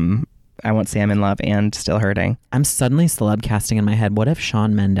with I Won't Say I'm in Love and Still Hurting. I'm suddenly celeb casting in my head. What if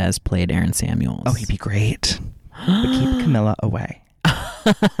Shawn Mendes played Aaron Samuels? Oh, he'd be great. But keep Camilla away.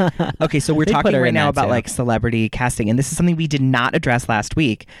 Okay, so we're They put talking her right in now that about too. like celebrity casting, and this is something we did not address last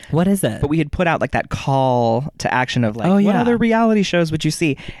week. What is it? But we had put out like that call to action of like, Oh, what yeah. other reality shows would you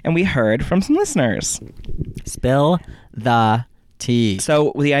see? And we heard from some listeners. Spill the tea.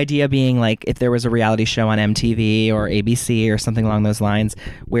 So the idea being like, if there was a reality show on MTV or ABC or something along those lines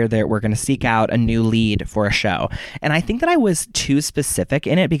where we're going to seek out a new lead for a show. And I think that I was too specific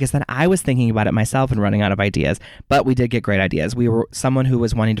in it because then I was thinking about it myself and running out of ideas. But we did get great ideas. We were someone who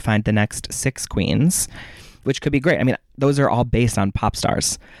was wanting to find the next 6 queens, which could be great. I mean, those are all based on pop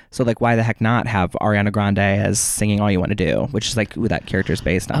stars. So like, why the heck not have Ariana Grande as Singing All You Want to Do, which is like who that character is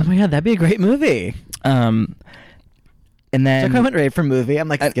based Oh on. my God, that'd be a great movie. And then I went right from movie. I'm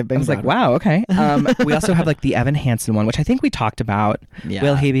like I skipping. was like, Broadway. wow, okay. We also have like the Evan Hansen one, which I think we talked about. Yeah.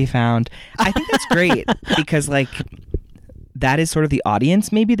 Will he be found? I think that's great because like that is sort of the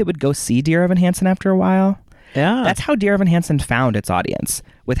audience maybe that would go see Dear Evan Hansen after a while. Yeah. That's how Dear Evan Hansen found its audience,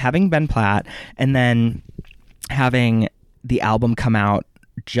 with having Ben Platt and then having the album come out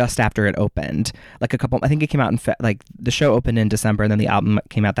just after it opened. Like I think it came out in like the show opened in December and then the album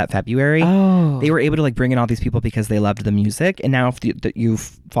came out that February. Oh. They were able to like bring in all these people because they loved the music, and now if you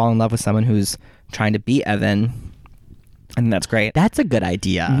fall in love with someone who's trying to beat Evan, and that's great. That's a good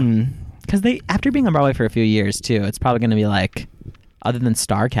idea. Because they, after being on Broadway for a few years too, it's probably going to be like, other than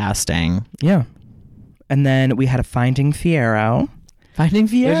star casting, Yeah. And then we had a Finding Fiyero. Finding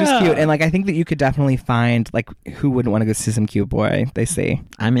Fiera. It was just cute, and like I think that you could definitely find like who wouldn't want to go see some cute boy. They say.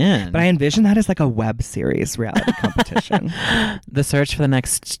 I'm in. But I envision that as like a web series reality competition. The search for the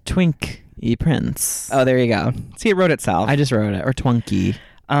next Twink Prince. Oh, there you go. See, it wrote itself. I just wrote it. Or Twunky.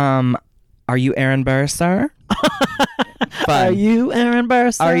 Are you Aaron Burr, sir? Fun. Are you Aaron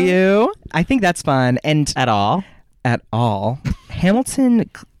Burr? Are you? I think that's fun. And At all? at all, Hamilton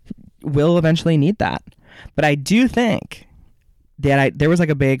will eventually need that. But I do think that there was like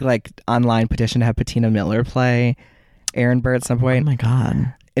a big like online petition to have Patina Miller play Aaron Burr at some Oh point. my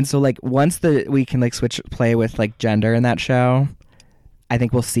God. And so like once we can like play with like gender in that show, I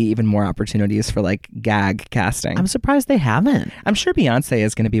think we'll see even more opportunities for like gag casting. I'm surprised they haven't. I'm sure Beyonce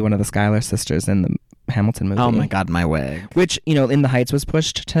is going to be one of the Schuyler sisters in the Hamilton movie. Oh my God, my wig. Which, you know, In the Heights was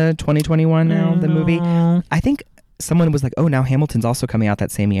pushed to 2021 now, the movie. I think someone was like, oh, now Hamilton's also coming out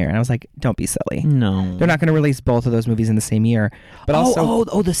that same year. And I was like, don't be silly. No. They're not going to release both of those movies in the same year. But also,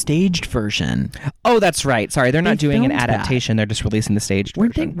 the staged version. oh, that's right. Sorry, they're not They doing an filmed that. adaptation. They're just releasing the staged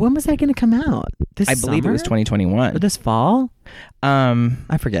version. When was that going to come out? This I believe it was summer? 2021. Or this fall?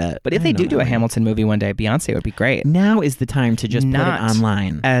 I forget. But if I they don't do know. a Hamilton movie one day, Beyonce would be great. Now is the time to just Not put it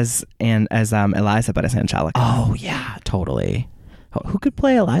online. As Eliza, but as Angelica. Oh, yeah, totally. Who could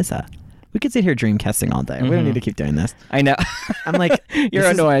play Eliza? We could sit here dreamcasting all day. We don't need to keep doing this. I know. I'm like, You're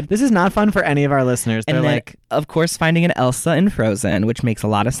this is- annoyed. This is not fun for any of our listeners. They're And then, like, of course, finding an Elsa in Frozen, which makes a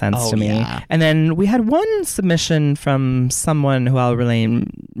lot of sense Oh, to me. yeah. And then we had one submission from someone who I'll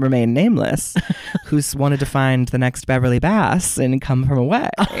remain nameless, who's wanted to find the next Beverly Bass and come from away.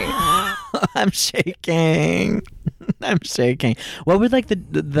 I'm shaking. I'm shaking. What would like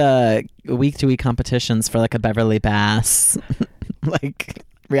the week to week competitions for like a Beverly Bass like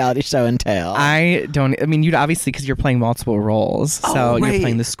reality show entail? I mean, you'd obviously, because you're playing multiple roles. So Oh, you're right.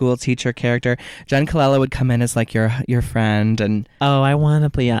 playing the school teacher character. Jen Colella would come in as like your friend, and I want to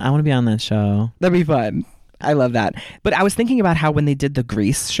play. I want to be on that show. that'd be fun. I love that. But I was thinking about how when they did the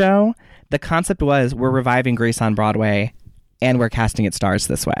Grease show, the concept was we're reviving Grease on Broadway and we're casting its stars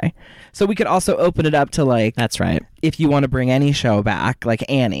this way. So we could also open it up to like, That's right. if you want to bring any show back, like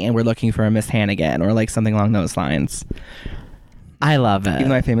Annie, and we're looking for a Miss Hannigan or like something along those lines. I love it. Even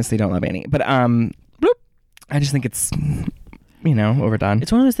though I famously don't love Annie. But bloop, I just think it's, overdone.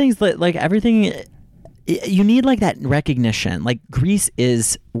 It's one of those things that like everything. You need like that recognition. Like Grease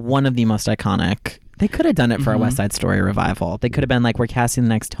is one of the most iconic. They could have done it for a West Side Story revival. They could have been like, we're casting the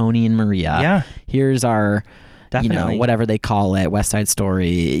next Tony and Maria. Yeah. Here's our, Definitely. whatever they call it, West Side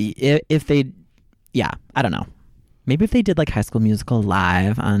Story. If they, I don't know. Maybe if they did like High School Musical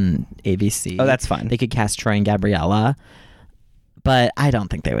live on ABC. Oh, that's fun. They could cast Troy and Gabriella. But I don't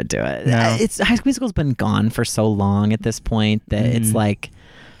think they would do it. No. High School Musical's been gone for so long at this point that it's like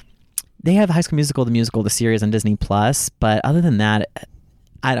they have High School Musical, the series on Disney Plus. But other than that,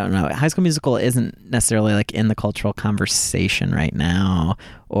 I don't know. High School Musical isn't necessarily like in the cultural conversation right now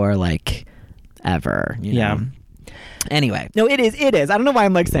or like ever. You Yeah. know? Anyway, no, it is. It is. I don't know why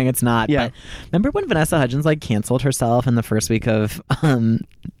I'm like saying it's not. Yeah. But remember when Vanessa Hudgens like canceled herself in the first week of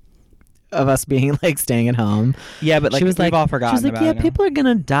of us being like staying at home. Yeah, but like she was we've all forgotten she was like, about yeah, it now. people are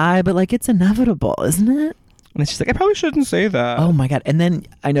gonna die, but like it's inevitable, isn't it? And then she's like, I probably shouldn't say that. Oh my God. And then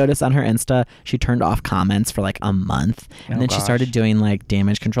I noticed on her Insta, she turned off comments for like a month. And then she started doing like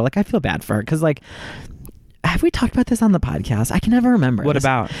damage control. Like, I feel bad for her because like, have we talked about this on the podcast? I can never remember. What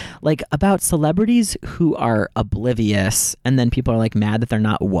about? Like about celebrities who are oblivious and then people are like mad that they're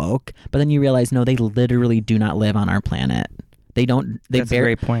not woke. But then you realize, no, they literally do not live on our planet. They don't. That's a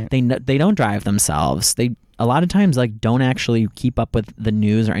great point. They don't drive themselves. They a lot of times like don't actually keep up with the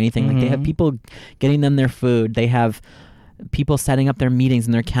news or anything. Like they have people getting them their food. They have people setting up their meetings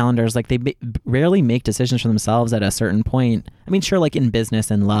and their calendars. Like they rarely make decisions for themselves at a certain point. I mean, sure, like in business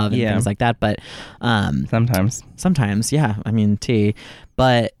and love and things like that. But sometimes, yeah. I mean,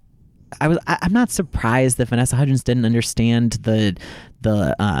 but I'm not surprised that Vanessa Hudgens didn't understand the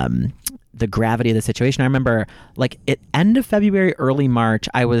gravity of the situation. I remember like at end of February, early March,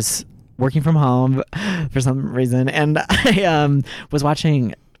 I was working from home for some reason, and I was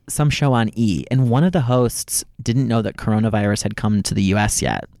watching some show on E, and one of the hosts didn't know that coronavirus had come to the US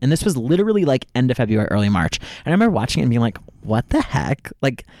yet. And this was literally like end of February, early March. And I remember watching it and being like, what the heck?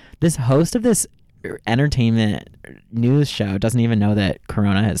 Like this host of this entertainment news show doesn't even know that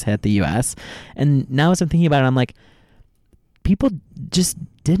corona has hit the US. And now as I'm thinking about it, I'm like, people just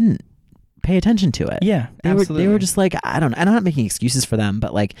didn't pay attention to it. Yeah, they were just like, I don't know. And I'm not making excuses for them,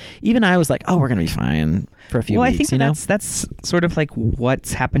 but like even I was like, oh, we're gonna be fine for a few weeks. I think that's sort of like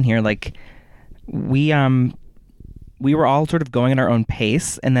what's happened here. Like we were all sort of going at our own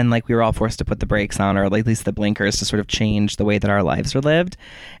pace, and then like we were all forced to put the brakes on, or at least the blinkers, to sort of change the way that our lives are lived.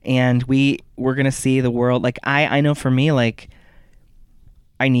 And we were gonna see the world. Like I know for me, like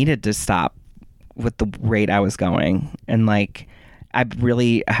I needed to stop with the rate I was going, and like I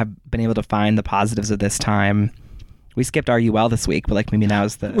really have been able to find the positives of this time. We skipped RUL this week, but like maybe now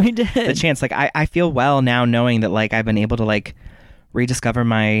is the chance. Like I feel well now knowing that like I've been able to like rediscover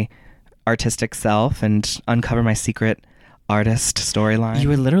my artistic self and uncover my secret artist storyline. You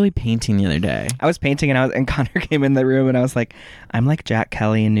were literally painting the other day. I was painting, and Connor came in the room, and I was like, I'm like Jack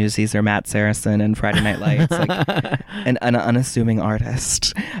Kelly in Newsies or Matt Saracen in Friday Night Lights, like an unassuming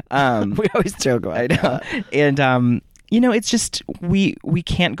artist. We always joke about that. And you know, it's just we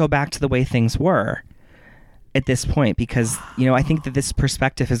can't go back to the way things were at this point, because, you know, I think that this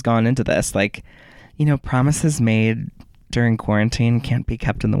perspective has gone into this. Like, you know, promises made during quarantine can't be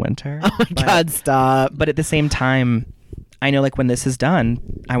kept in the winter. Oh my God, stop. But at the same time, I know like when this is done,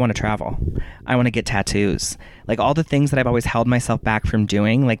 I want to travel. I want to get tattoos. Like all the things that I've always held myself back from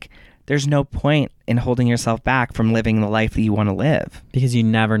doing, like there's no point in holding yourself back from living the life that you want to live. Because you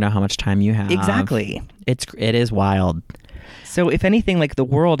never know how much time you have. Exactly. It is wild. So if anything, like the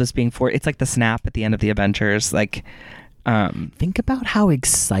world is being it's like the snap at the end of the Avengers. Like, think about how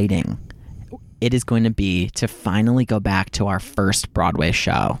exciting it is going to be to finally go back to our first Broadway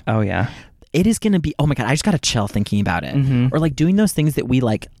show. Oh yeah. It is going to be, oh my God, I just got to chill thinking about it. Or like doing those things that we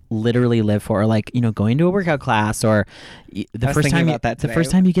like literally live for, or like, you know, going to a workout class, or the first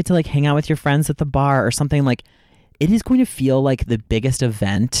time you get to like hang out with your friends at the bar or something. Like it is going to feel like the biggest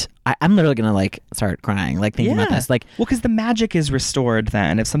event. I'm literally going to like start crying, like thinking about this. Like, well, because the magic is restored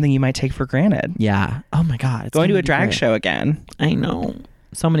then of something you might take for granted. Yeah. Oh my God. Going to a drag show again. I know.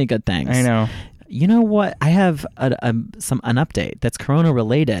 So many good things. I know. You know what? I have an update that's corona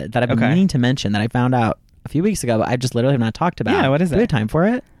related that I've been meaning to mention that I found out a few weeks ago, but I just literally have not talked about. Yeah, what is it? Do we have time for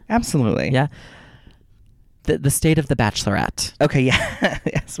it? Absolutely. Yeah. The state of The Bachelorette. Okay, yeah.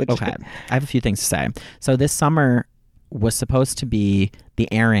 Yes. Okay. I have a few things to say. So this summer was supposed to be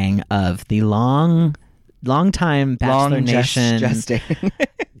the airing of the long time Bachelor Nation gestating.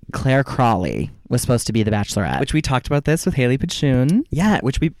 Claire Crawley was supposed to be the Bachelorette, which we talked about this with Haley Pachoon. Yeah,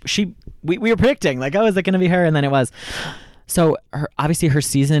 which we were predicting, like, oh, is it going to be her? And then it was. So obviously her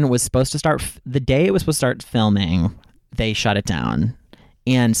season was supposed to start the day it was supposed to start filming. They shut it down,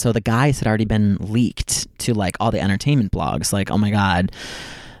 and so the guys had already been leaked to like all the entertainment blogs. Like, oh my God,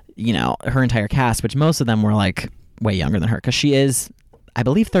 you know, her entire cast, which most of them were like way younger than her, because she is, I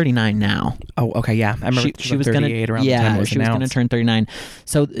believe, 39 now. Oh, okay, yeah. I remember she was going to around the time it was she was going to turn 39.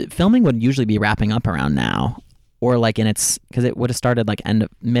 So filming would usually be wrapping up around now, or like because it would have started like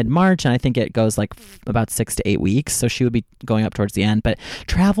mid-March, and I think it goes like about 6 to 8 weeks. So she would be going up towards the end, but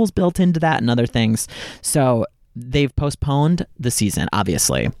travel's built into that and other things. So they've postponed the season,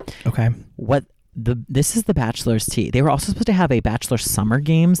 obviously. Okay. This is the Bachelor's tea. They were also supposed to have a Bachelor Summer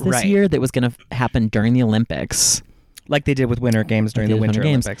Games this year that was going to happen during the Olympics. Like they did with Winter Games during the Winter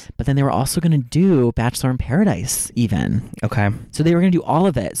Games. Olympics. But then they were also going to do Bachelor in Paradise even. Okay. So they were going to do all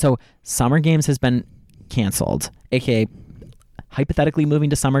of it. So Summer Games has been canceled, aka hypothetically moving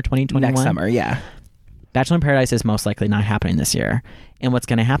to summer 2021. Next summer, yeah. Bachelor in Paradise is most likely not happening this year. And what's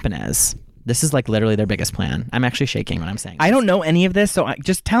going to happen is, this is like literally their biggest plan. I'm actually shaking when I'm saying this. I don't know any of this, so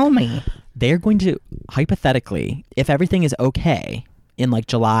just tell me. They're going to, hypothetically, if everything is okay in like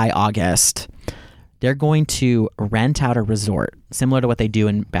July, August, they're going to rent out a resort similar to what they do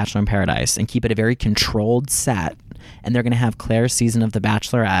in Bachelor in Paradise and keep it a very controlled set. And they're going to have Claire's season of The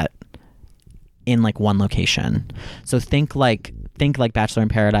Bachelorette in like one location. So think like Bachelor in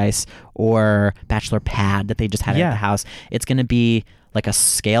Paradise or Bachelor Pad that they just had at the house. It's going to be like a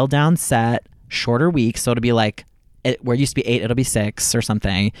scaled down set, shorter weeks. So it'll be like, where it used to be 8, it'll be 6 or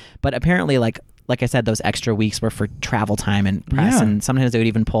something. But apparently like I said, those extra weeks were for travel time and press. Yeah. And sometimes they would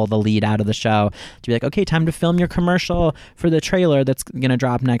even pull the lead out of the show to be like, okay, time to film your commercial for the trailer that's going to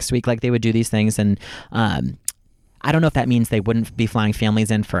drop next week. Like they would do these things. And I don't know if that means they wouldn't be flying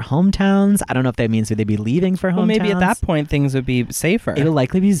families in for hometowns. I don't know if that means they'd be leaving for hometowns. Well, maybe at that point things would be safer. It would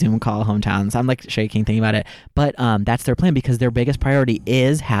likely be Zoom call hometowns. I'm like shaking thinking about it. But that's their plan because their biggest priority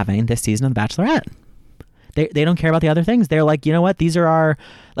is having this season of The Bachelorette. They don't care about the other things. They're like, you know what? These are our,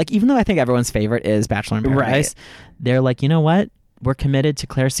 like, even though I think everyone's favorite is Bachelor in Paradise, they're like, you know what? We're committed to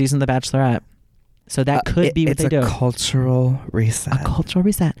Claire's season of The Bachelorette. So that could be what they do. It's a cultural reset. A cultural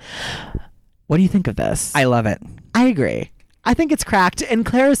reset. What do you think of this? I love it. I agree. I think it's cracked, and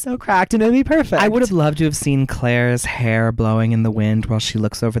Claire is so cracked, and it'd be perfect. I would have loved to have seen Claire's hair blowing in the wind while she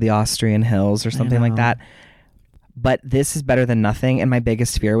looks over the Austrian hills or something like that. But this is better than nothing, and my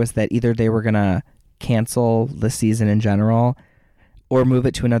biggest fear was that either they were going to cancel the season in general or move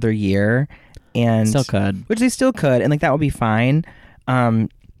it to another year. And still could. Which they still could, and like that would be fine.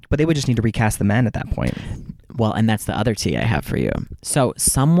 But they would just need to recast the men at that point. Well, and that's the other tea I have for you. So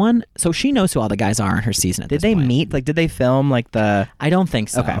she knows who all the guys are in her season at Did this they point. meet? Like, did they film like the... I don't think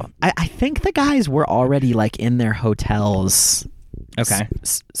so. Okay. I think the guys were already like in their hotels. Okay.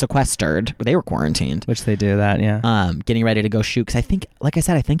 Sequestered. They were quarantined. Which they do that, yeah. Getting ready to go shoot. Because I think, like I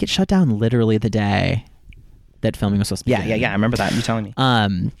said, I think it shut down literally the day that filming was supposed to begin. Yeah. I remember that. You telling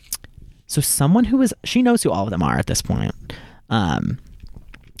me. So someone who was... She knows who all of them are at this point.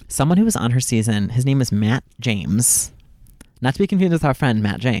 Someone who was on her season, his name is Matt James. Not to be confused with our friend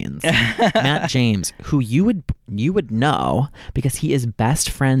Matt James. Matt James, who you would know because he is best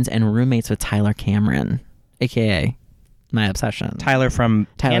friends and roommates with Tyler Cameron, aka my obsession. Tyler from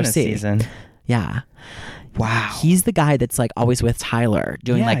Hannah's C. season. Yeah. Wow. He's the guy that's like always with Tyler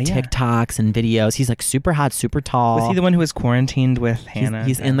doing Yeah, like yeah. TikToks and videos. He's like super hot, super tall. Was he the one who was quarantined with Hannah?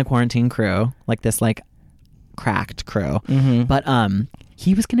 He's in the quarantine crew, like this like cracked crew. Mm-hmm. But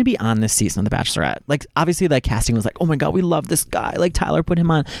he was going to be on this season of The Bachelorette. Like obviously the casting was like, oh my God, we love this guy. Like Tyler put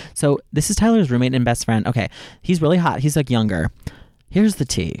him on. So this is Tyler's roommate and best friend. Okay. He's really hot. He's like younger. Here's the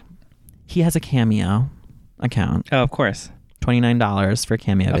tea. He has a Cameo account. Oh, of course. $29 for a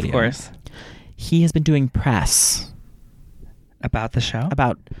Cameo video. Of course. He has been doing press About the show?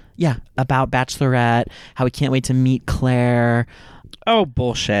 about Bachelorette, how he can't wait to meet Claire. Oh,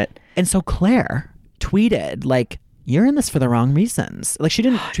 bullshit. And so Claire tweeted like, you're in this for the wrong reasons. Like she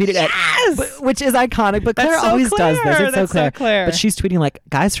didn't tweet it which is iconic, but Claire That's so always does this. Claire. It's That's so so Claire. But she's tweeting like,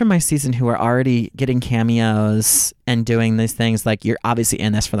 guys from my season who are already getting cameos and doing these things, like you're obviously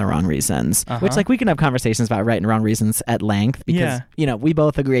in this for the wrong reasons. Which like we can have conversations about right and wrong reasons at length because you know, we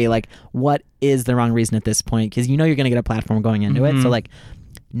both agree like what is the wrong reason at this point because you know you're going to get a platform going into it. So like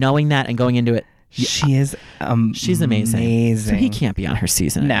knowing that and going into it, She is she's amazing. So he can't be on her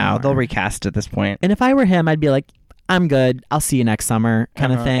season No, anymore. they'll recast at this point. And if I were him, I'd be like, I'm good. I'll see you next summer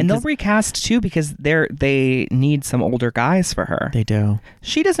kind of thing. And they'll recast too because they need some older guys for her. They do.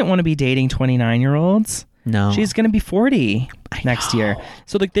 She doesn't want to be dating 29-year-olds. No. She's going to be 40 next year.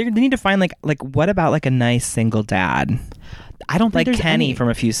 So like they need to find like what about like a nice single dad? I don't think Like there's Kenny any. from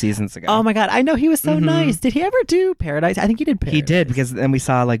a few seasons ago. Oh my God. I know he was so nice. Did he ever do Paradise? I think he did Paradise. He did because then we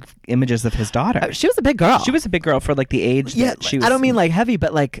saw like images of his daughter. She was a big girl. She was a big girl for like the age Yeah, that she was. I don't mean like heavy,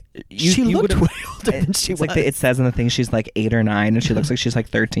 but like she you looked would've- way older than she It's was. like it says in the thing she's like 8 or 9 and she looks like she's like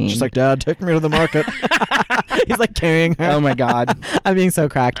 13. She's like, Dad, take me to the market. He's like carrying her. Oh my God. I'm being so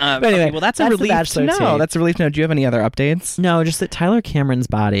cracked. But anyway, okay, well that's a the relief to Bachelor know. tea. That's a relief to know. Do you have any other updates? No, just that Tyler Cameron's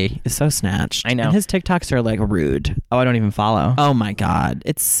body is so snatched. I know. And his TikToks are like rude. Oh, I don't even follow. Oh my God.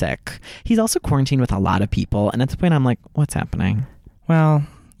 It's sick. He's also quarantined with a lot of people. And at the point, I'm like, what's happening? Well,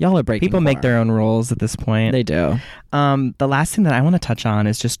 Y'all are breaking people make form. their own rules at this point. They do. The last thing that I want to touch on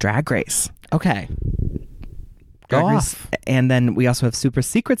is just Drag Race. Okay. Drag Go Race. off. And then we also have Super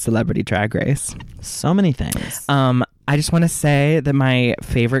Secret Celebrity Drag Race. So many things. I just want to say that my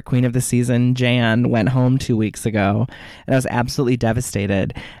favorite queen of the season, Jan, went home 2 weeks ago, and I was absolutely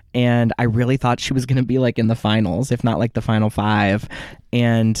devastated. and I really thought she was going to be like in the finals, if not like the final 5.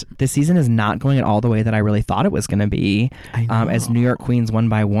 And this season is not going at all the way that I really thought it was going to be, as New York Queens one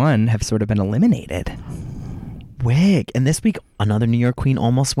by one have sort of been eliminated. Wig. And this week, another New York Queen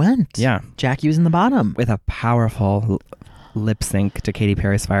almost went. Yeah. Jackie was in the bottom. With a powerful lip sync to Katy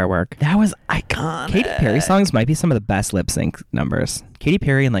Perry's Firework. That was iconic. Katy Perry songs might be some of the best lip sync numbers. Katy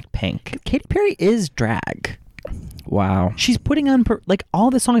Perry and like Pink. Katy Perry is drag. Wow. She's putting on like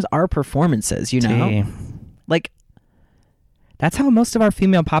all the songs are performances, you know? Like that's how most of our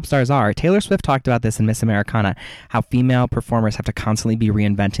female pop stars are. Taylor Swift talked about this in Miss Americana, how female performers have to constantly be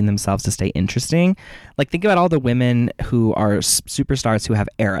reinventing themselves to stay interesting. Like, think about all the women who are superstars who have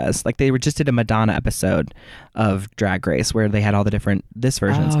eras. Like, they just did a Madonna episode of Drag Race where they had all the different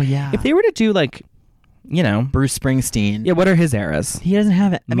versions. Oh, yeah. If they were to do, like, you know, Bruce Springsteen. Yeah, what are his eras? He doesn't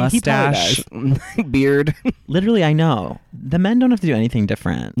have it. Mustache, beard. Literally, I know. The men don't have to do anything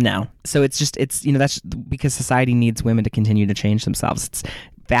different. No. So it's you know, that's because society needs women to continue to change themselves. It's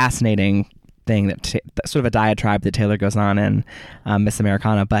fascinating thing that sort of a diatribe that Taylor goes on in Miss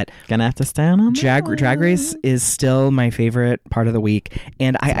Americana, but gonna have to stay on Drag Race is still my favorite part of the week,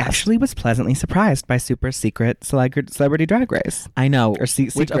 and I actually was pleasantly surprised by Super Secret Celebrity Drag Race. I know, or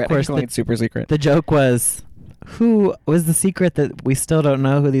secret, which of course Super Secret. The joke was, who was the secret that we still don't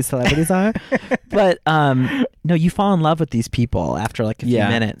know who these celebrities are? But no, you fall in love with these people after like a few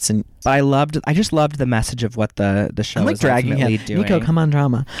minutes, and but I just loved the message of what the show was dragging ultimately doing. Nico, come on,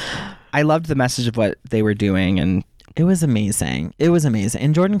 drama. I loved the message of what they were doing, and it was amazing. It was amazing.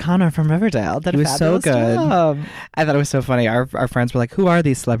 And Jordan Connor from Riverdale did a fabulous so good. job. I thought it was so funny. Our friends were like, "Who are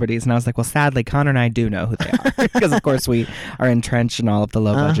these celebrities?" And I was like, "Well, sadly, Connor and I do know who they are because, of course, we are entrenched in all of the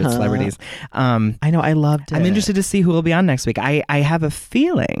low budget celebrities." I know. I loved it. I'm interested to see who will be on next week. I have a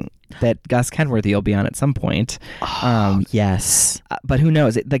feeling that Gus Kenworthy will be on at some point. Yes. But who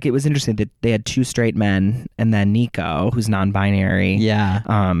knows? It was interesting that they had 2 straight men and then Nico, who's non-binary. Yeah.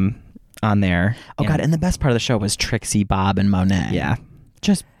 On there. Oh, God. And the best part of the show was Trixie, Bob, and Monet. Yeah.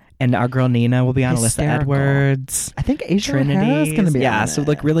 Just. And our girl Nina will be on. Hysterical. Alyssa Edwards. I think Asia Trinity is going to be on so it.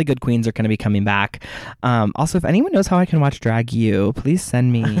 like really good queens are going to be coming back. Also, if anyone knows how I can watch Drag U, please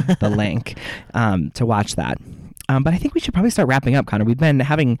send me the link to watch that. But I think we should probably start wrapping up, Connor. We've been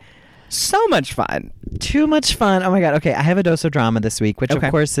having so much fun. Too much fun. Oh my God. Okay. I have a dose of drama this week, which of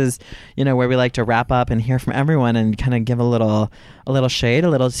course is, you know, where we like to wrap up and hear from everyone and kind of give a little shade, a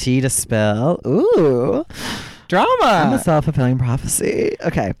little tea to spill. Ooh. Drama. I'm a self-fulfilling prophecy.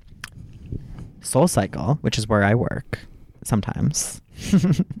 Okay. Soul Cycle, which is where I work sometimes,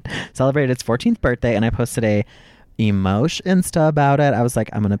 celebrated its 14th birthday, and I posted a emoji Insta about it. I was like,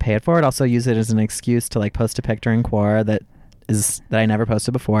 I'm going to pay it forward. Also use it as an excuse to like post a pic during Quora that I never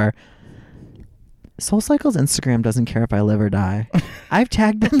posted before. Soul Cycle's Instagram doesn't care if I live or die. I've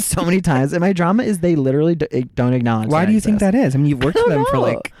tagged them so many times, and my drama is they literally don't acknowledge. Why do you think that is? I mean, you've worked with them for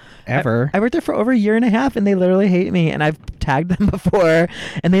like ever. I worked there for over a year and a half, and they literally hate me. And I've tagged them before,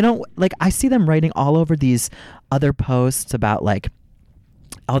 and they don't like. I see them writing all over these other posts about like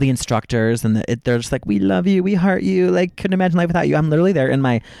all the instructors, and they're just like, "We love you, we heart you. Like, couldn't imagine life without you." I'm literally there in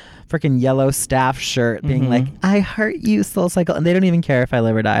my freaking yellow staff shirt being like, I heart you, Soul Cycle, and they don't even care if I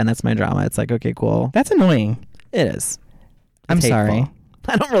live or die, and that's my drama. It's like, okay, cool. That's annoying. It is. I'm sorry.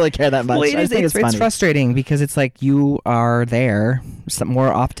 I don't really care that much. Well, it's frustrating because it's like you are there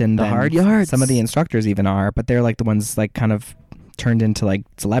more often than hard yards. Some of the instructors even are, but they're like the ones like kind of turned into like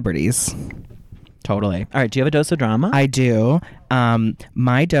celebrities. Totally. All right. Do you have a dose of drama? I do.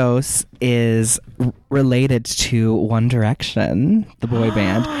 My dose is related to One Direction, the boy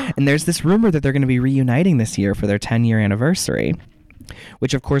band. And there's this rumor that they're going to be reuniting this year for their 10-year anniversary,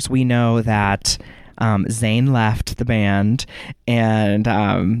 which, of course, we know that Zayn left the band and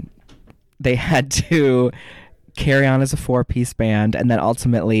they had to carry on as a 4-piece band and then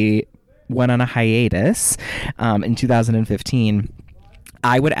ultimately went on a hiatus in 2015.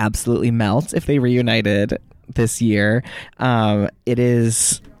 I would absolutely melt if they reunited this year. It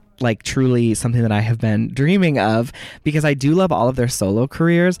is like truly something that I have been dreaming of because I do love all of their solo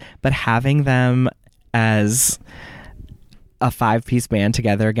careers, but having them as a 5-piece band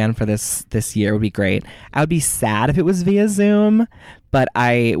together again for this year would be great. I would be sad if it was via Zoom, but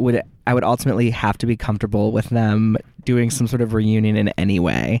I would ultimately have to be comfortable with them doing some sort of reunion in any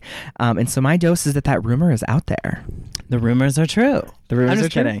way. And so my dose is that rumor is out there. The rumors are true. The rumors I'm are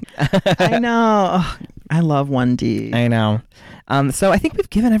just kidding. I know. Oh, I love 1D. I know. So I think we've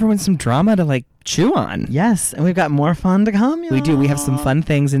given everyone some drama to like chew on. Yes, and we've got more fun to come. We do. We have some fun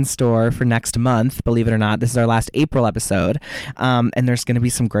things in store for next month. Believe it or not, this is our last April episode, and there's going to be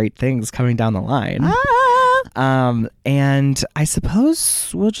some great things coming down the line. And I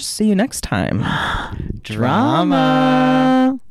suppose we'll just see you next time. Drama.